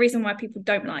also the reason why people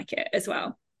don't like it as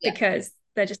well, because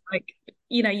they're just like,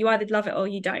 you either love it or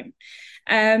you don't.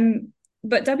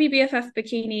 But WBFF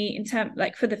bikini, in terms,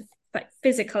 like, for the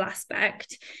physical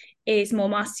aspect, is more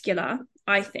muscular,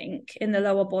 I think, in the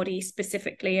lower body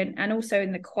specifically, and also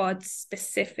in the quads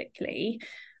specifically,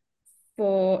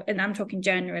 and I'm talking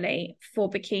generally, for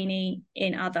bikini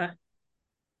in other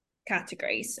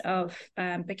categories of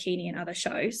bikini and other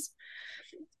shows.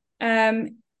 I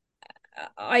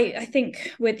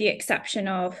think, with the exception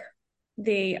of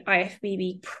the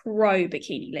IFBB Pro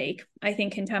Bikini League, I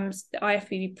think in terms of the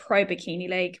IFBB Pro Bikini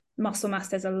League, muscle mass,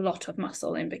 there's a lot of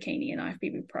muscle in bikini and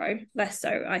IFBB Pro, less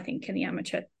so I think in the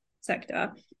amateur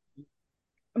sector,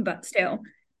 but still.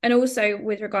 And also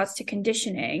with regards to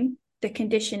conditioning, the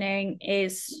conditioning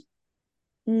is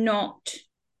nowhere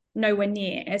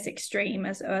near as extreme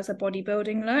as a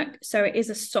bodybuilding look. So it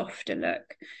is a softer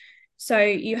look. So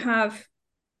you have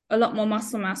a lot more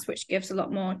muscle mass, which gives a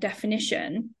lot more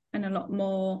definition and a lot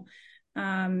more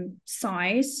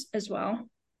size as well.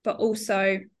 But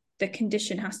also the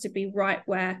condition has to be right,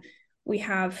 where we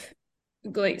have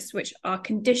glutes which are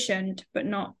conditioned but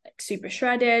not super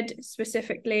shredded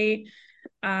specifically.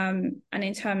 And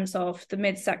in terms of the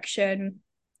midsection,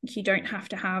 you don't have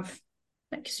to have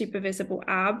like super visible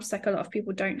abs. Like, a lot of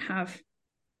people don't have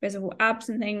visible abs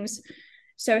and things.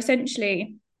 So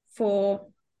essentially,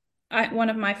 one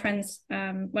of my friends,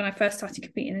 when I first started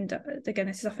competing, and again,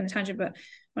 this is off on a tangent, but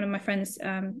one of my friends,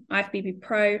 IFBB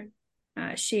Pro,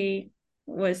 she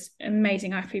was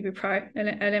amazing IFBB Pro,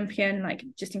 Olympian, like,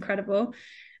 just incredible.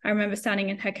 I remember standing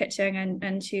in her kitchen,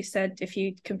 and she said, if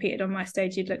you competed on my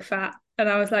stage, you'd look fat. And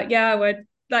I was like, yeah, I would.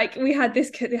 Like, we had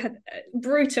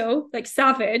brutal, like,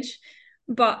 savage,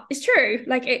 but it's true.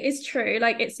 Like, it is true.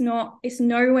 Like, it's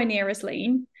nowhere near as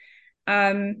lean.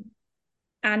 And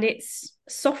it's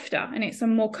softer, and it's a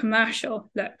more commercial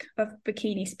look of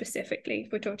bikini specifically,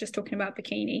 if we're just talking about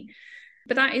bikini.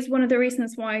 But that is one of the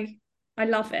reasons why I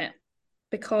love it,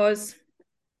 because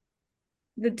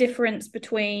the difference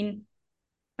between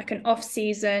like an off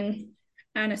season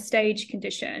and a stage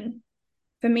condition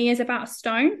for me is about a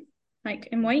stone, like,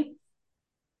 in weight.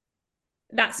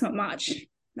 That's not much,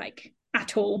 like,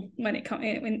 at all, when it comes,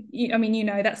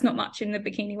 that's not much in the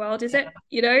bikini world, is it?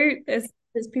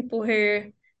 There's people who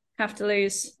have to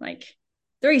lose like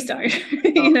 3 stone.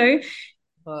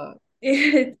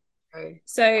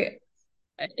 So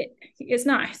it's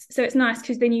nice. So it's nice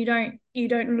because then you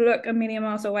don't look a million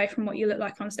miles away from what you look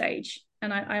like on stage,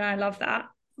 and I love that,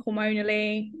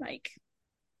 hormonally, like,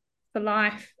 for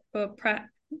life, for prep.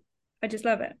 I just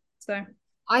love it. So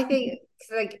I think,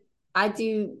 like, I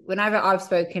do, whenever I've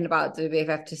spoken about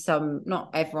WBFF to some,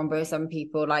 not everyone, but some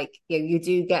people, like, you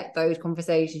do get those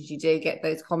conversations, you do get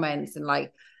those comments, and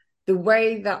like the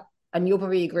way that, and you'll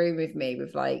probably agree with me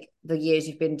with like the years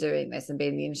you've been doing this and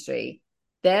being in the industry,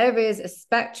 there is a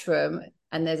spectrum,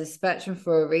 and there's a spectrum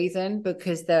for a reason,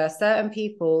 because there are certain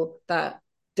people that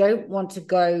don't want to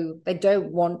go, they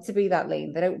don't want to be that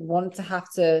lean, they don't want to have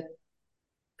to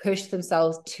push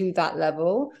themselves to that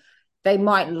level. They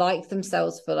might like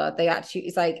themselves fuller. They actually,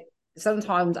 it's like,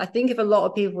 sometimes I think if a lot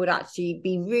of people would actually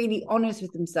be really honest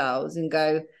with themselves and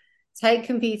go, take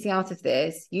competing out of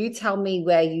this, you tell me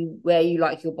where you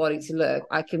like your body to look,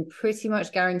 I can pretty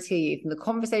much guarantee you from the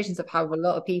conversations I've had with a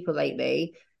lot of people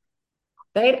lately,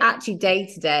 they'd actually day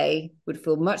to day would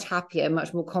feel much happier,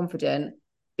 much more confident,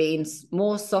 being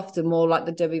more softer, more like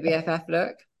the WBFF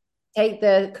look. Take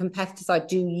the competitor side.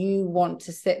 Do you want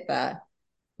to sit there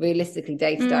realistically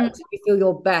day to day? Do you feel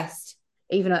your best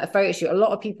even at a photo shoot? A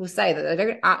lot of people say that they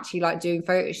don't actually like doing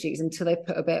photo shoots until they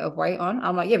put a bit of weight on.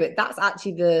 I'm like, yeah, but that's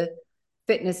actually the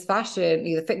fitness fashion,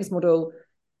 the fitness model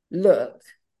look,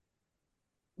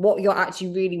 what you're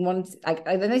actually really wanting. Like,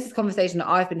 and this is a conversation that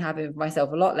I've been having with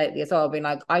myself a lot lately as well. Being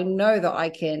like, I know that I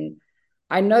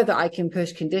can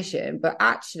push condition, but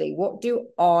actually, what do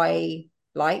I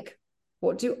like?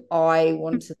 What do I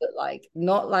want to look like?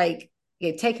 Not like,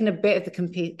 taking a bit of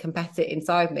the competitor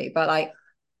inside me, but like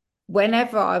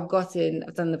whenever I've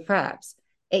done the preps,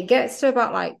 it gets to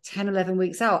about like 10, 11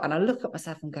 weeks out, and I look at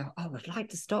myself and go, oh, I'd like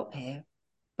to stop here,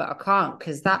 but I can't,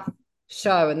 because that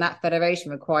show and that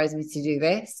federation requires me to do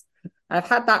this. I've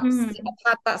had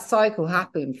that cycle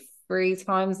happen 3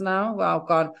 times now where I've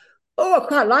gone, oh, I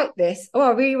quite like this. Oh,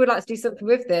 I really would like to do something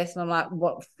with this. And I'm like,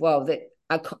 what? Well,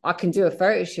 I can do a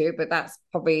photo shoot, but that's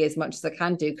probably as much as I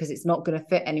can do, because it's not going to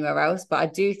fit anywhere else. But I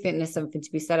do think there's something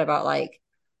to be said about, like,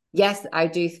 yes, I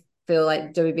do feel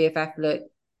like WBFF look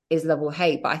is love or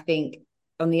hate, but I think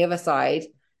on the other side,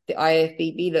 the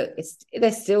IFBB look, it's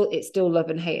still love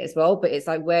and hate as well. But it's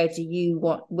like, where do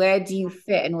you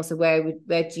fit, and also where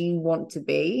do you want to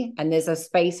be? And there's a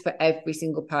space for every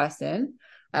single person.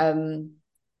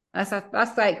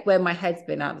 That's like where my head's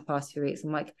been at the past few weeks.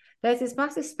 I'm like, there's this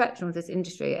massive spectrum of this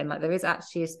industry, and like there is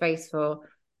actually a space for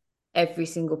every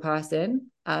single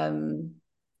person. Yeah,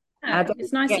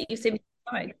 it's nice that you've seen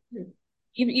sides.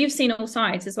 You've seen all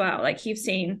sides as well. You've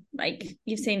seen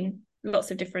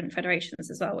lots of different federations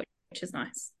as well, which is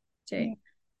nice too. Yeah.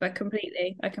 But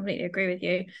I completely agree with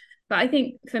you. But I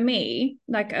think for me,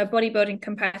 like, a bodybuilding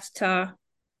competitor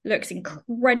looks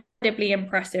incredibly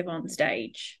impressive on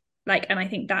stage. And I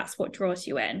think that's what draws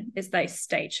you in, is those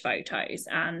stage photos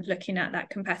and looking at that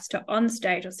competitor on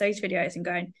stage or stage videos and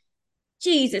going,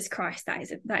 Jesus Christ, that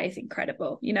is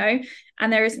incredible,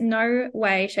 and there is no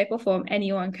way, shape or form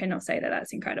anyone cannot say that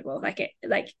that's incredible.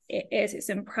 It's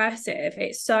impressive.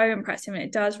 It's so impressive,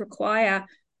 and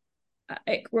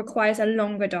it requires a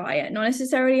longer diet, not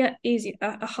necessarily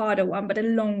a harder one, but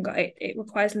it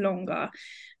requires longer.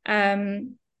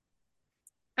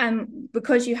 And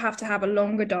because you have to have a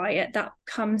longer diet, that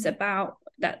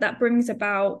brings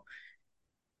about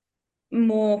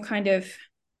more kind of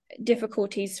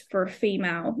difficulties for a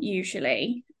female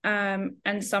usually, and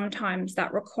sometimes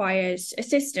that requires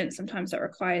assistance, sometimes that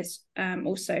requires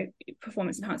also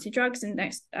performance enhancing drugs and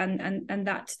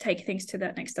that to take things to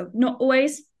that next level. Not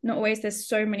always, there's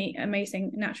so many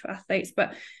amazing natural athletes,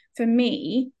 but for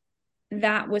me,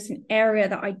 that was an area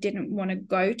that I didn't want to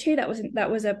go to.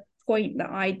 That was a point that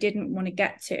I didn't want to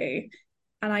get to,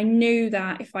 and I knew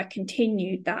that if I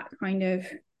continued, that kind of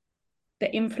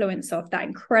the influence of that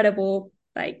incredible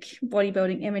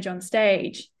bodybuilding image on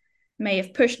stage may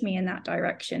have pushed me in that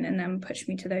direction, and then pushed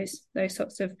me to those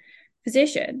sorts of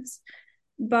positions.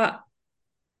 But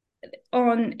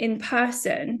in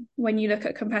person, when you look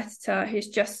at a competitor who's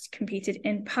just competed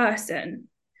in person,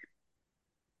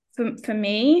 for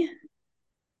me,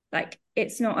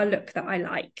 it's not a look that I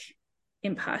like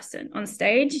in person. On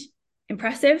stage,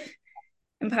 impressive.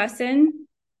 In person,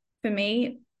 for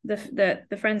me, the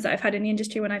friends that I've had in the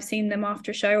industry, when I've seen them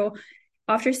after a show or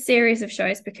after a series of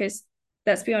shows, because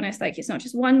let's be honest, it's not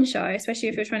just one show, especially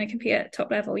if you're trying to compete at top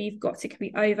level, you've got to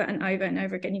compete over and over and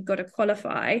over again. You've got to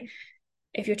qualify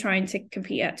if you're trying to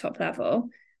compete at top level.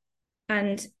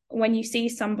 And when you see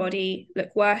somebody look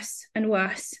worse and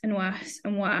worse and worse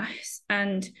and worse,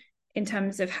 and in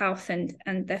terms of health and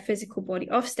their physical body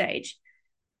off stage,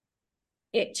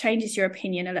 it changes your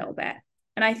opinion a little bit.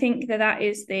 And I think that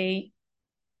is the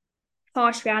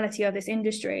harsh reality of this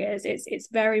industry. Is it's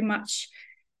very much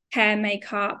hair,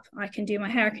 makeup. I can do my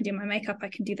hair, I can do my makeup, I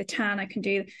can do the tan,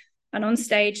 and on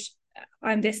stage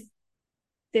I'm this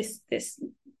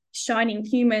shining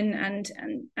human and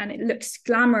it looks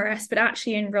glamorous, but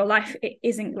actually in real life it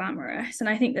isn't glamorous. And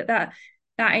I think that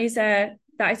is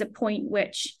a point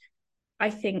which I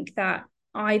think that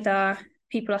either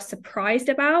people are surprised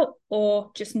about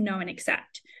or just know and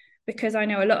accept, because I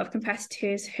know a lot of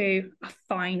competitors who are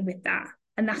fine with that,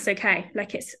 and that's okay.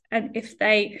 Like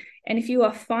if you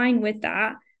are fine with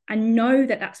that and know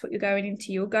that that's what you're going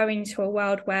into a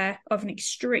world where of an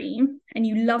extreme, and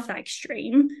you love that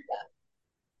extreme.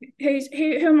 Who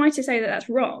am I to say that that's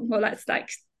wrong? Well,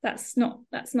 that's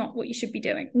not what you should be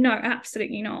doing. No,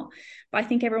 absolutely not. But I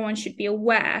think everyone should be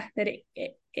aware that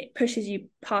it pushes you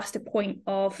past a point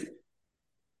of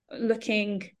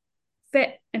looking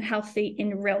fit and healthy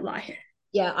in real life.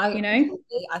 Yeah, I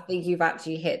I think you've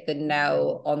actually hit the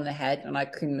nail on the head, and I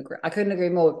couldn't agree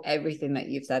more with everything that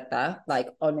you've said there, like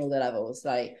on all the levels.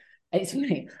 Like, it's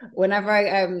funny whenever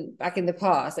I back in the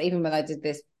past, even when I did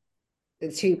this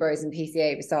the two bros and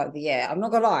PCA at the start of the year, I'm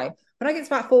not gonna lie, when I get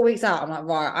to about 4 weeks out, I'm like,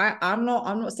 right, I'm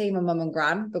not seeing my mum and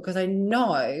gran, because I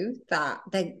know that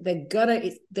they're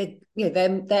gonna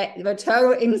their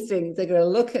maternal instincts, they're gonna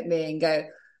look at me and go,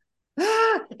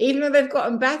 even though they've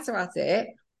gotten better at it.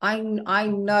 I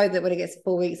know that when it gets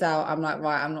 4 weeks out, I'm like,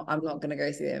 right, I'm not gonna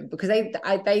go see them, because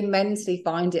they mentally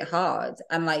find it hard.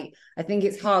 And like, I think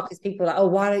it's hard because people are like,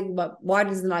 oh, why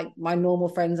doesn't like my normal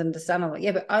friends understand? I'm like,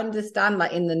 yeah, but understand,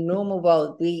 like in the normal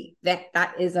world,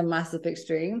 that is a massive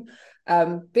extreme.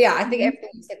 But yeah, I think everything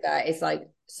you said there is like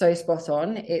so spot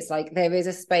on. It's like there is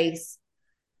a space.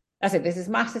 I said there's this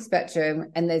massive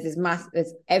spectrum, and there's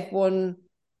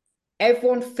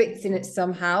everyone fits in it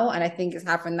somehow. And I think it's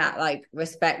having that like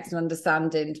respect and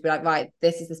understanding to be like, right,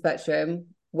 this is the spectrum.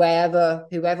 Whoever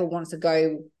wants to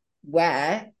go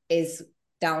where is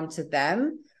down to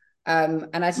them. And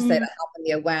I just say that having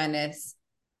the awareness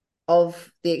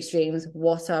of the extremes,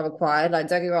 what are required. Like,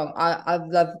 don't get me wrong,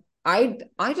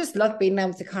 I just love being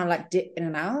able to kind of like dip in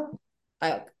and out.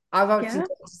 Like, I've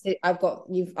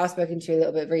spoken to you a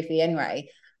little bit briefly anyway.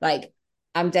 Like,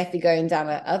 I'm definitely going down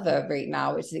another route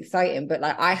now, which is exciting. But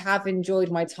like, I have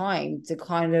enjoyed my time to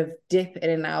kind of dip in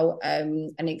and out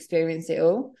and experience it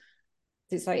all.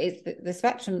 It's like it's the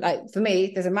spectrum. Like for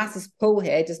me, there's a massive pool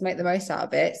here. Just make the most out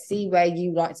of it. See where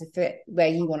you like to fit, where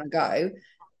you want to go,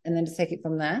 and then just take it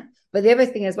from there. But the other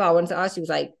thing as well, I wanted to ask you was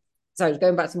like, sorry,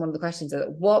 going back to one of the questions,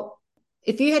 what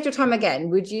if you had your time again,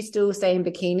 would you still stay in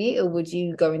bikini, or would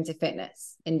you go into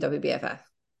fitness in WBFF?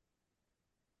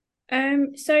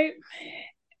 So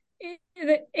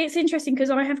it's interesting because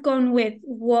I have gone with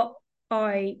what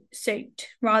I suit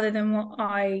rather than what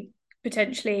I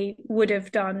potentially would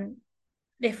have done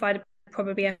if I'd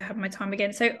probably had my time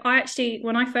again. So I actually,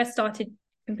 when I first started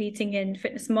competing in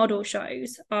fitness model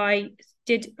shows, I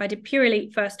did Pure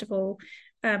Elite first of all,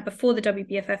 before the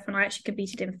WBFF, and I actually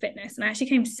competed in fitness, and I actually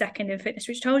came second in fitness,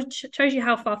 which shows you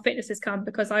how far fitness has come,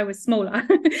 because I was smaller,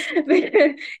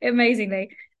 amazingly.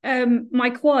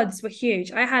 My quads were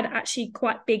huge. I had actually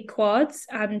quite big quads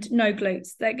and no glutes.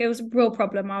 Like, it was a real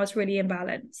problem. I was really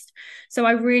imbalanced. So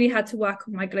I really had to work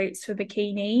on my glutes for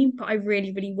bikini, but I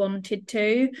really, really wanted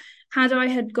to. Had I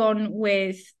had gone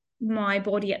with my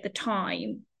body at the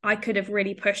time, I could have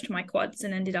really pushed my quads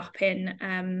and ended up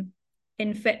in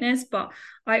fitness. But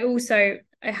I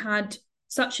had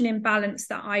such an imbalance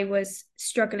that I was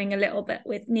struggling a little bit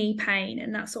with knee pain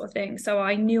and that sort of thing. So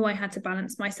I knew I had to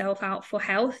balance myself out for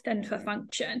health and for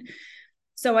function.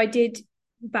 So I did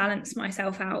balance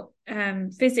myself out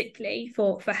physically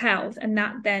for health, and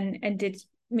that then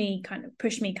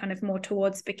pushed me kind of more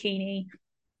towards bikini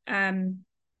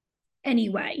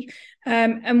anyway.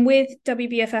 And with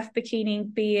WBFF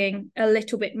bikini being a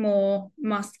little bit more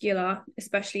muscular,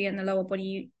 especially in the lower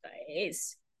body,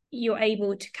 you're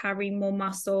able to carry more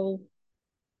muscle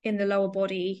in the lower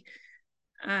body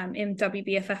in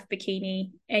WBFF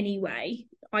bikini anyway.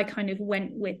 I kind of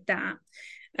went with that.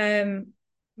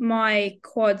 My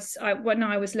quads, when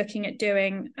I was looking at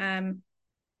doing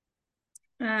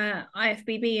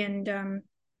IFBB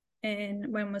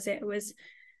and when was it? I was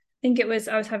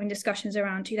having discussions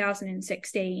around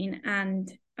 2016,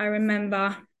 and I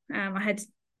remember I had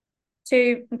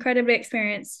two incredibly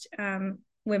experienced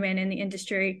women in the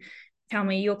industry tell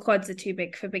me, your quads are too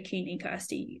big for bikini,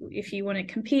 Kirsty. If you want to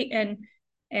compete in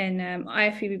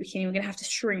IFBB bikini, we're going to have to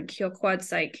shrink your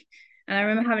quads. Like, and I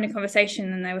remember having a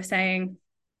conversation, and they were saying,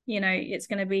 it's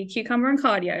going to be cucumber and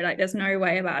cardio. Like, there's no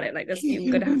way about it. Like,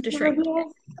 you're going to have to shrink.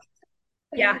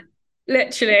 Yeah,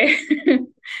 literally.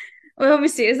 Well,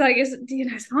 obviously,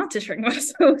 it's hard to shrink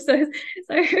muscle. So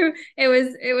it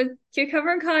was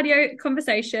cucumber and cardio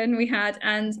conversation we had,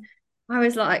 and I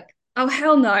was like, oh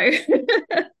hell no.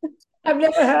 I've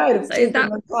never heard of So that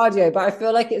cucumber cardio, but I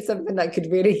feel like it's something that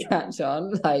could really catch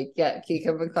on. Like, yeah,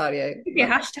 cucumber cardio. could be a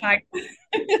hashtag.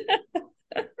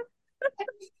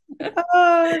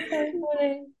 Oh, so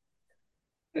funny.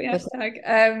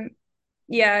 Hashtag.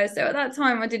 Yeah, so at that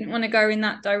time I didn't want to go in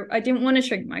that I didn't want to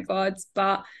shrink my quads,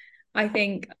 but I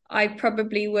think I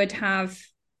probably would have,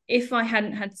 if I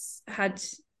hadn't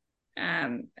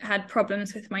had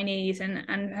problems with my knees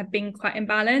and had been quite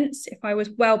imbalanced. If I was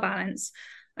well balanced,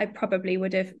 I probably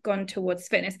would have gone towards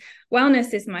fitness.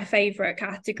 Wellness is my favorite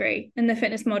category in the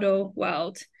fitness model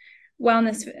world.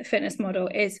 Wellness fitness model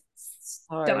is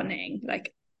stunning.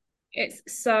 Like, it's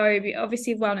so,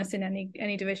 obviously wellness in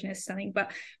any division is stunning,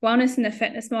 but wellness in the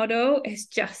fitness model is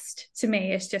just, to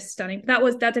me, it's just stunning. That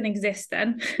didn't exist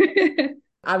then.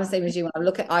 I'm the same as you. When I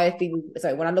look at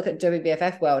when I look at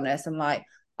WBFF wellness, I'm like,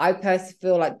 I personally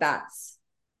feel like that's,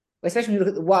 especially when you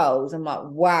look at the world, I'm like,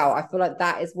 wow, I feel like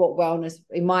that is what wellness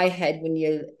in my head, when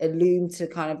you allude to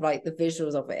kind of like the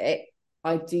visuals of it,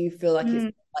 I do feel like it's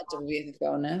like WBFF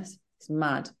wellness. It's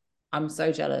mad. I'm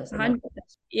so jealous.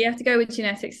 You have to go with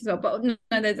genetics as well, but no,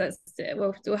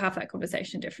 we'll have that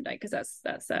conversation a different day, because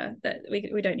that's that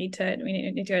we don't need to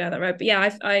go down that road. But yeah, I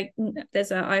have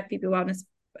IFBB wellness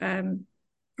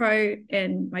pro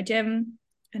in my gym.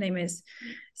 Her name is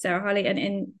Sarah Harley,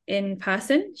 and in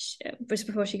person, just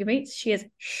before she competes, she is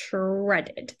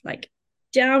shredded, like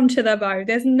down to the bone.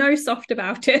 There's no soft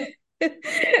about it.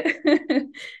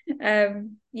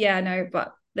 Yeah, no,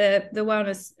 but the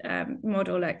wellness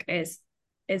model look is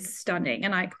stunning,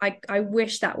 and I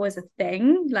wish that was a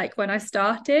thing like when I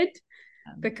started,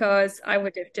 because I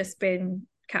would have just been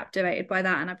captivated by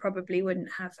that, and I probably wouldn't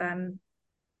have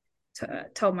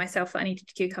told myself that I needed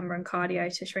cucumber and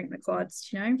cardio to shrink the quads,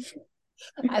 you know.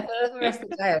 I feel like the rest of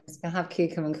the day I'm just gonna have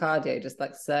cucumber and cardio just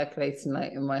like circulating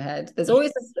like in my head. There's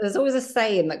always a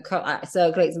saying that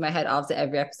circulates in my head after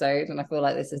every episode, and I feel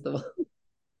like this is the one.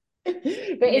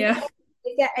 But Yeah.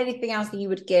 is there anything else that you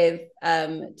would give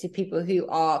to people who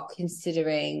are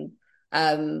considering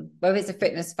whether it's a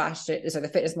fitness fashion, so the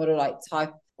fitness model like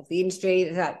type of the industry,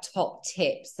 there's that top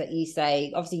tips that you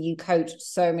say? Obviously, you coach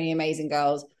so many amazing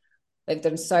girls. They've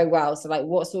done so well. So like,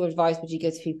 what sort of advice would you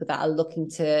give to people that are looking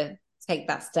to take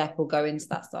that step or go into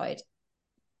that side?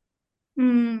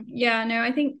 Yeah, no,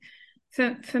 I think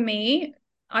for me,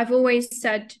 I've always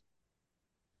said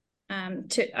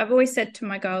to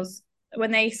my girls,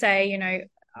 when they say, you know,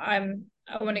 I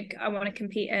want to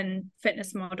compete in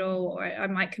fitness model, or I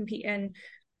might compete in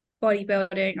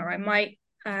bodybuilding, or I might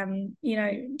you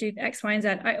know, do X, Y, and Z.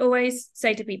 I always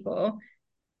say to people,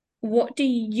 what do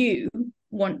you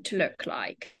want to look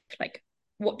like? Like,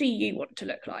 what do you want to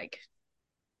look like?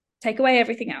 Take away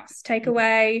everything else. Take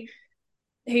away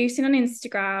who you've seen on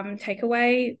Instagram. Take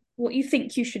away what you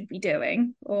think you should be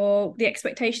doing, or the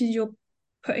expectations you're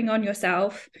putting on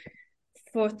yourself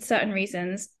for certain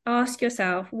reasons. Ask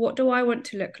yourself, what do I want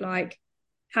to look like?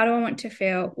 How do I want to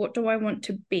feel? What do I want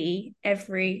to be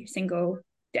every single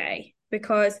day?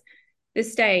 Because the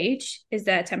stage is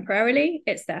there temporarily.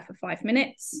 It's there for 5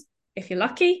 minutes, if you're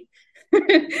lucky,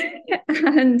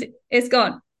 and it's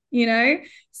gone, you know?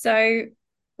 So,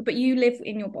 but you live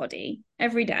in your body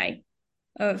every day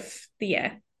of the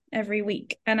year, every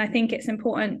week. And I think it's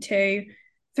important to,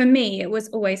 for me, it was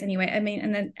always anyway. I mean,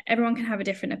 and then everyone can have a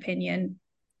different opinion,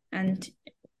 and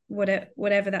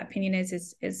whatever that opinion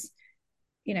is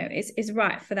you know, is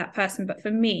right for that person. But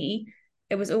for me,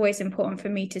 it was always important for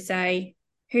me to say,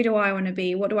 who do I want to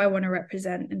be? What do I want to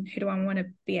represent? And who do I want to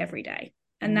be every day?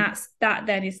 And that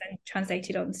then is then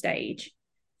translated on stage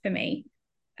for me.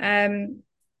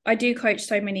 I do coach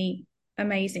so many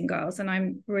amazing girls, and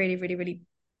I'm really, really, really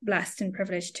blessed and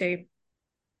privileged to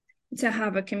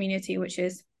have a community which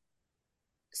is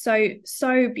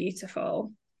so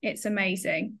beautiful. It's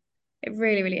amazing. It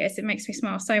really, really is. It makes me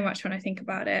smile so much when I think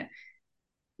about it.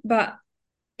 But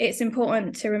it's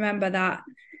important to remember that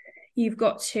you've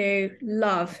got to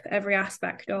love every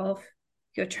aspect of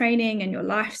your training and your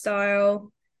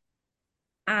lifestyle.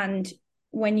 And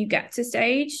when you get to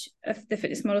stage of the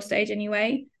fitness model stage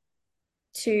anyway,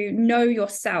 to know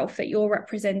yourself, that you're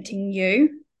representing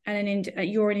you, and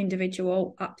you're an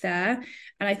individual up there.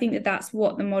 And I think that that's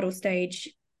what the model stage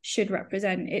should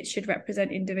represent. It should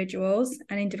represent individuals,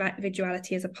 and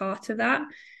individuality is a part of that.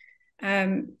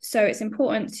 So it's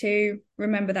important to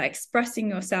remember that expressing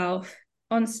yourself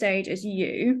on stage as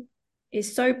you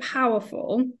is so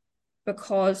powerful,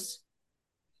 because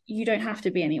you don't have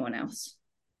to be anyone else.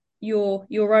 You're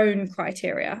your own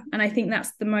criteria. And I think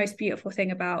that's the most beautiful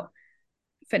thing about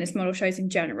fitness model shows in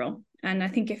general. And I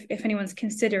think if anyone's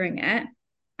considering it,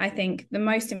 I think the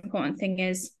most important thing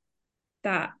is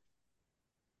that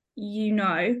you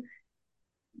know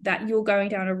that you're going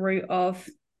down a route of,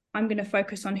 I'm going to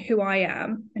focus on who I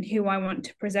am and who I want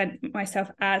to present myself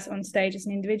as on stage as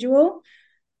an individual.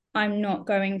 I'm not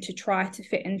going to try to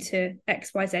fit into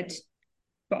XYZ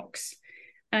box.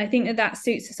 And I think that that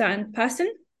suits a certain person,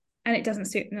 and it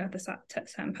doesn't suit another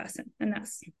certain person, and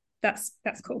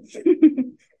that's cool.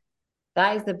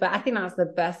 That is I think that's the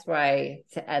best way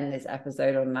to end this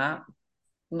episode on that.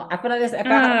 I feel like this.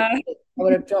 I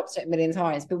would have dropped it a million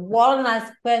times. But one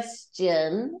last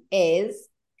question is,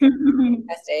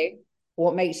 Kirsty,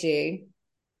 what makes you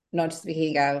not just a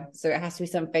bikini girl? So it has to be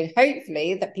something,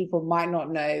 hopefully, that people might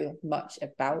not know much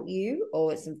about you,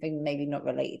 or it's something maybe not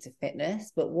related to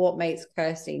fitness. But what makes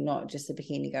Kirsty not just a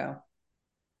bikini girl?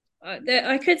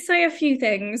 I could say a few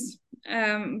things,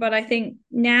 but I think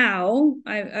now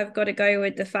I've got to go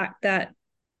with the fact that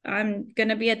I'm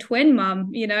gonna be a twin mum,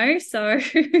 you know. So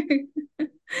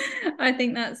I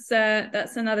think that's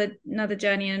another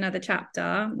journey and another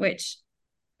chapter, which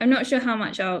I'm not sure how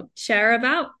much I'll share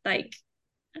about, like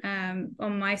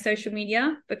on my social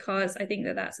media, because I think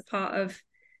that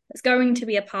it's going to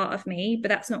be a part of me, but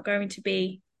that's not going to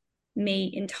be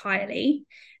me entirely.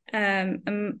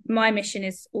 And my mission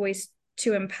is always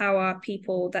to empower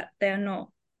people that they're not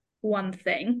one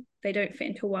thing. They don't fit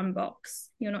into one box.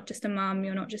 You're not just a mum,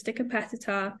 you're not just a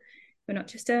competitor, you're not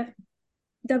just a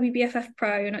WBFF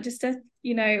pro, you're not just a,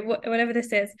 you know, whatever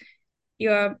this is.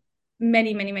 You're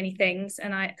many, many, many things.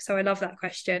 And I love that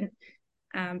question.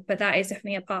 But that is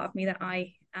definitely a part of me that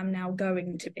I am now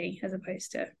going to be, as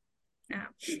opposed to now.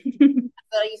 I feel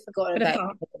like you've forgotten a very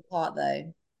important part,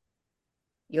 though.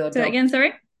 Your dog. Say that again,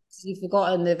 sorry? You've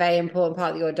forgotten the very important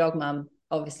part that you're a dog mum.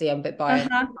 Obviously, I'm a bit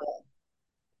biased.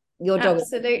 Your dog.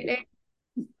 Absolutely.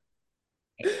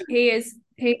 He is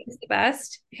the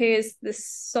best. He is the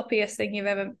soppiest thing you've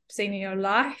ever seen in your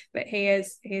life, but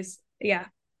he's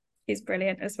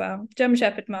brilliant as well. German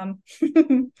Shepherd mum.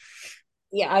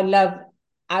 Yeah,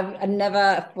 I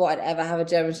never thought I'd ever have a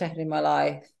German Shepherd in my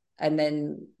life. And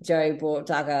then Joe bought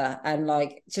Dagger, and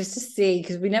like just to see,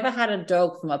 because we never had a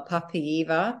dog from a puppy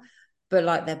either, but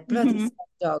like they're bloody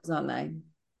dogs, aren't they?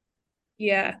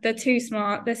 Yeah, they're too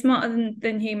smart. They're smarter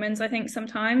than humans, I think,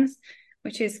 sometimes,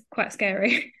 which is quite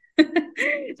scary.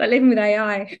 It's like living with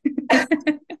AI.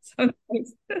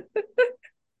 Sometimes.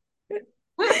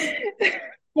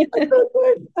 I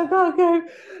can't go.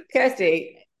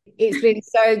 Kirsty, it's been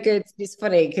so good. It's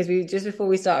funny because we just before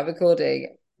we started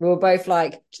recording, we were both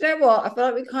like, do you know what? I feel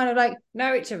like we kind of like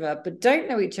know each other, but don't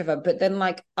know each other. But then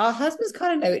like our husbands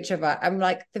kind of know each other. And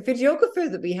like the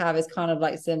videographer that we have is kind of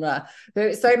like similar. But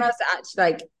it's so nice to actually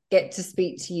like get to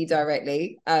speak to you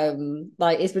directly.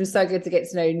 Like it's been so good to get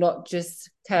to know not just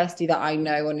Kirsty that I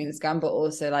know on Instagram, but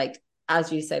also like,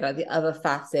 as you say, like the other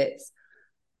facets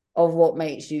of what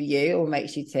makes you or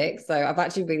makes you tick. So I've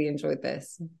actually really enjoyed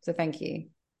this. So thank you.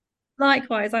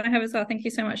 Likewise, I have as well. Thank you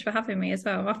so much for having me as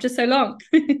well after so long.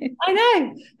 I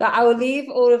know that I will leave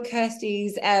all of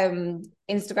Kirsty's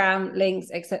Instagram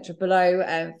links, etc., below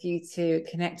for you to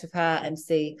connect with her and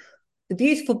see the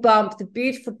beautiful bump, the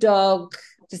beautiful dog,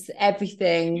 just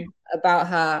everything about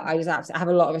her. I just absolutely have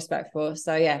a lot of respect for.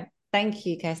 So yeah, thank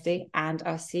you, Kirsty, and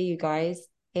I'll see you guys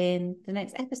in the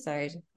next episode.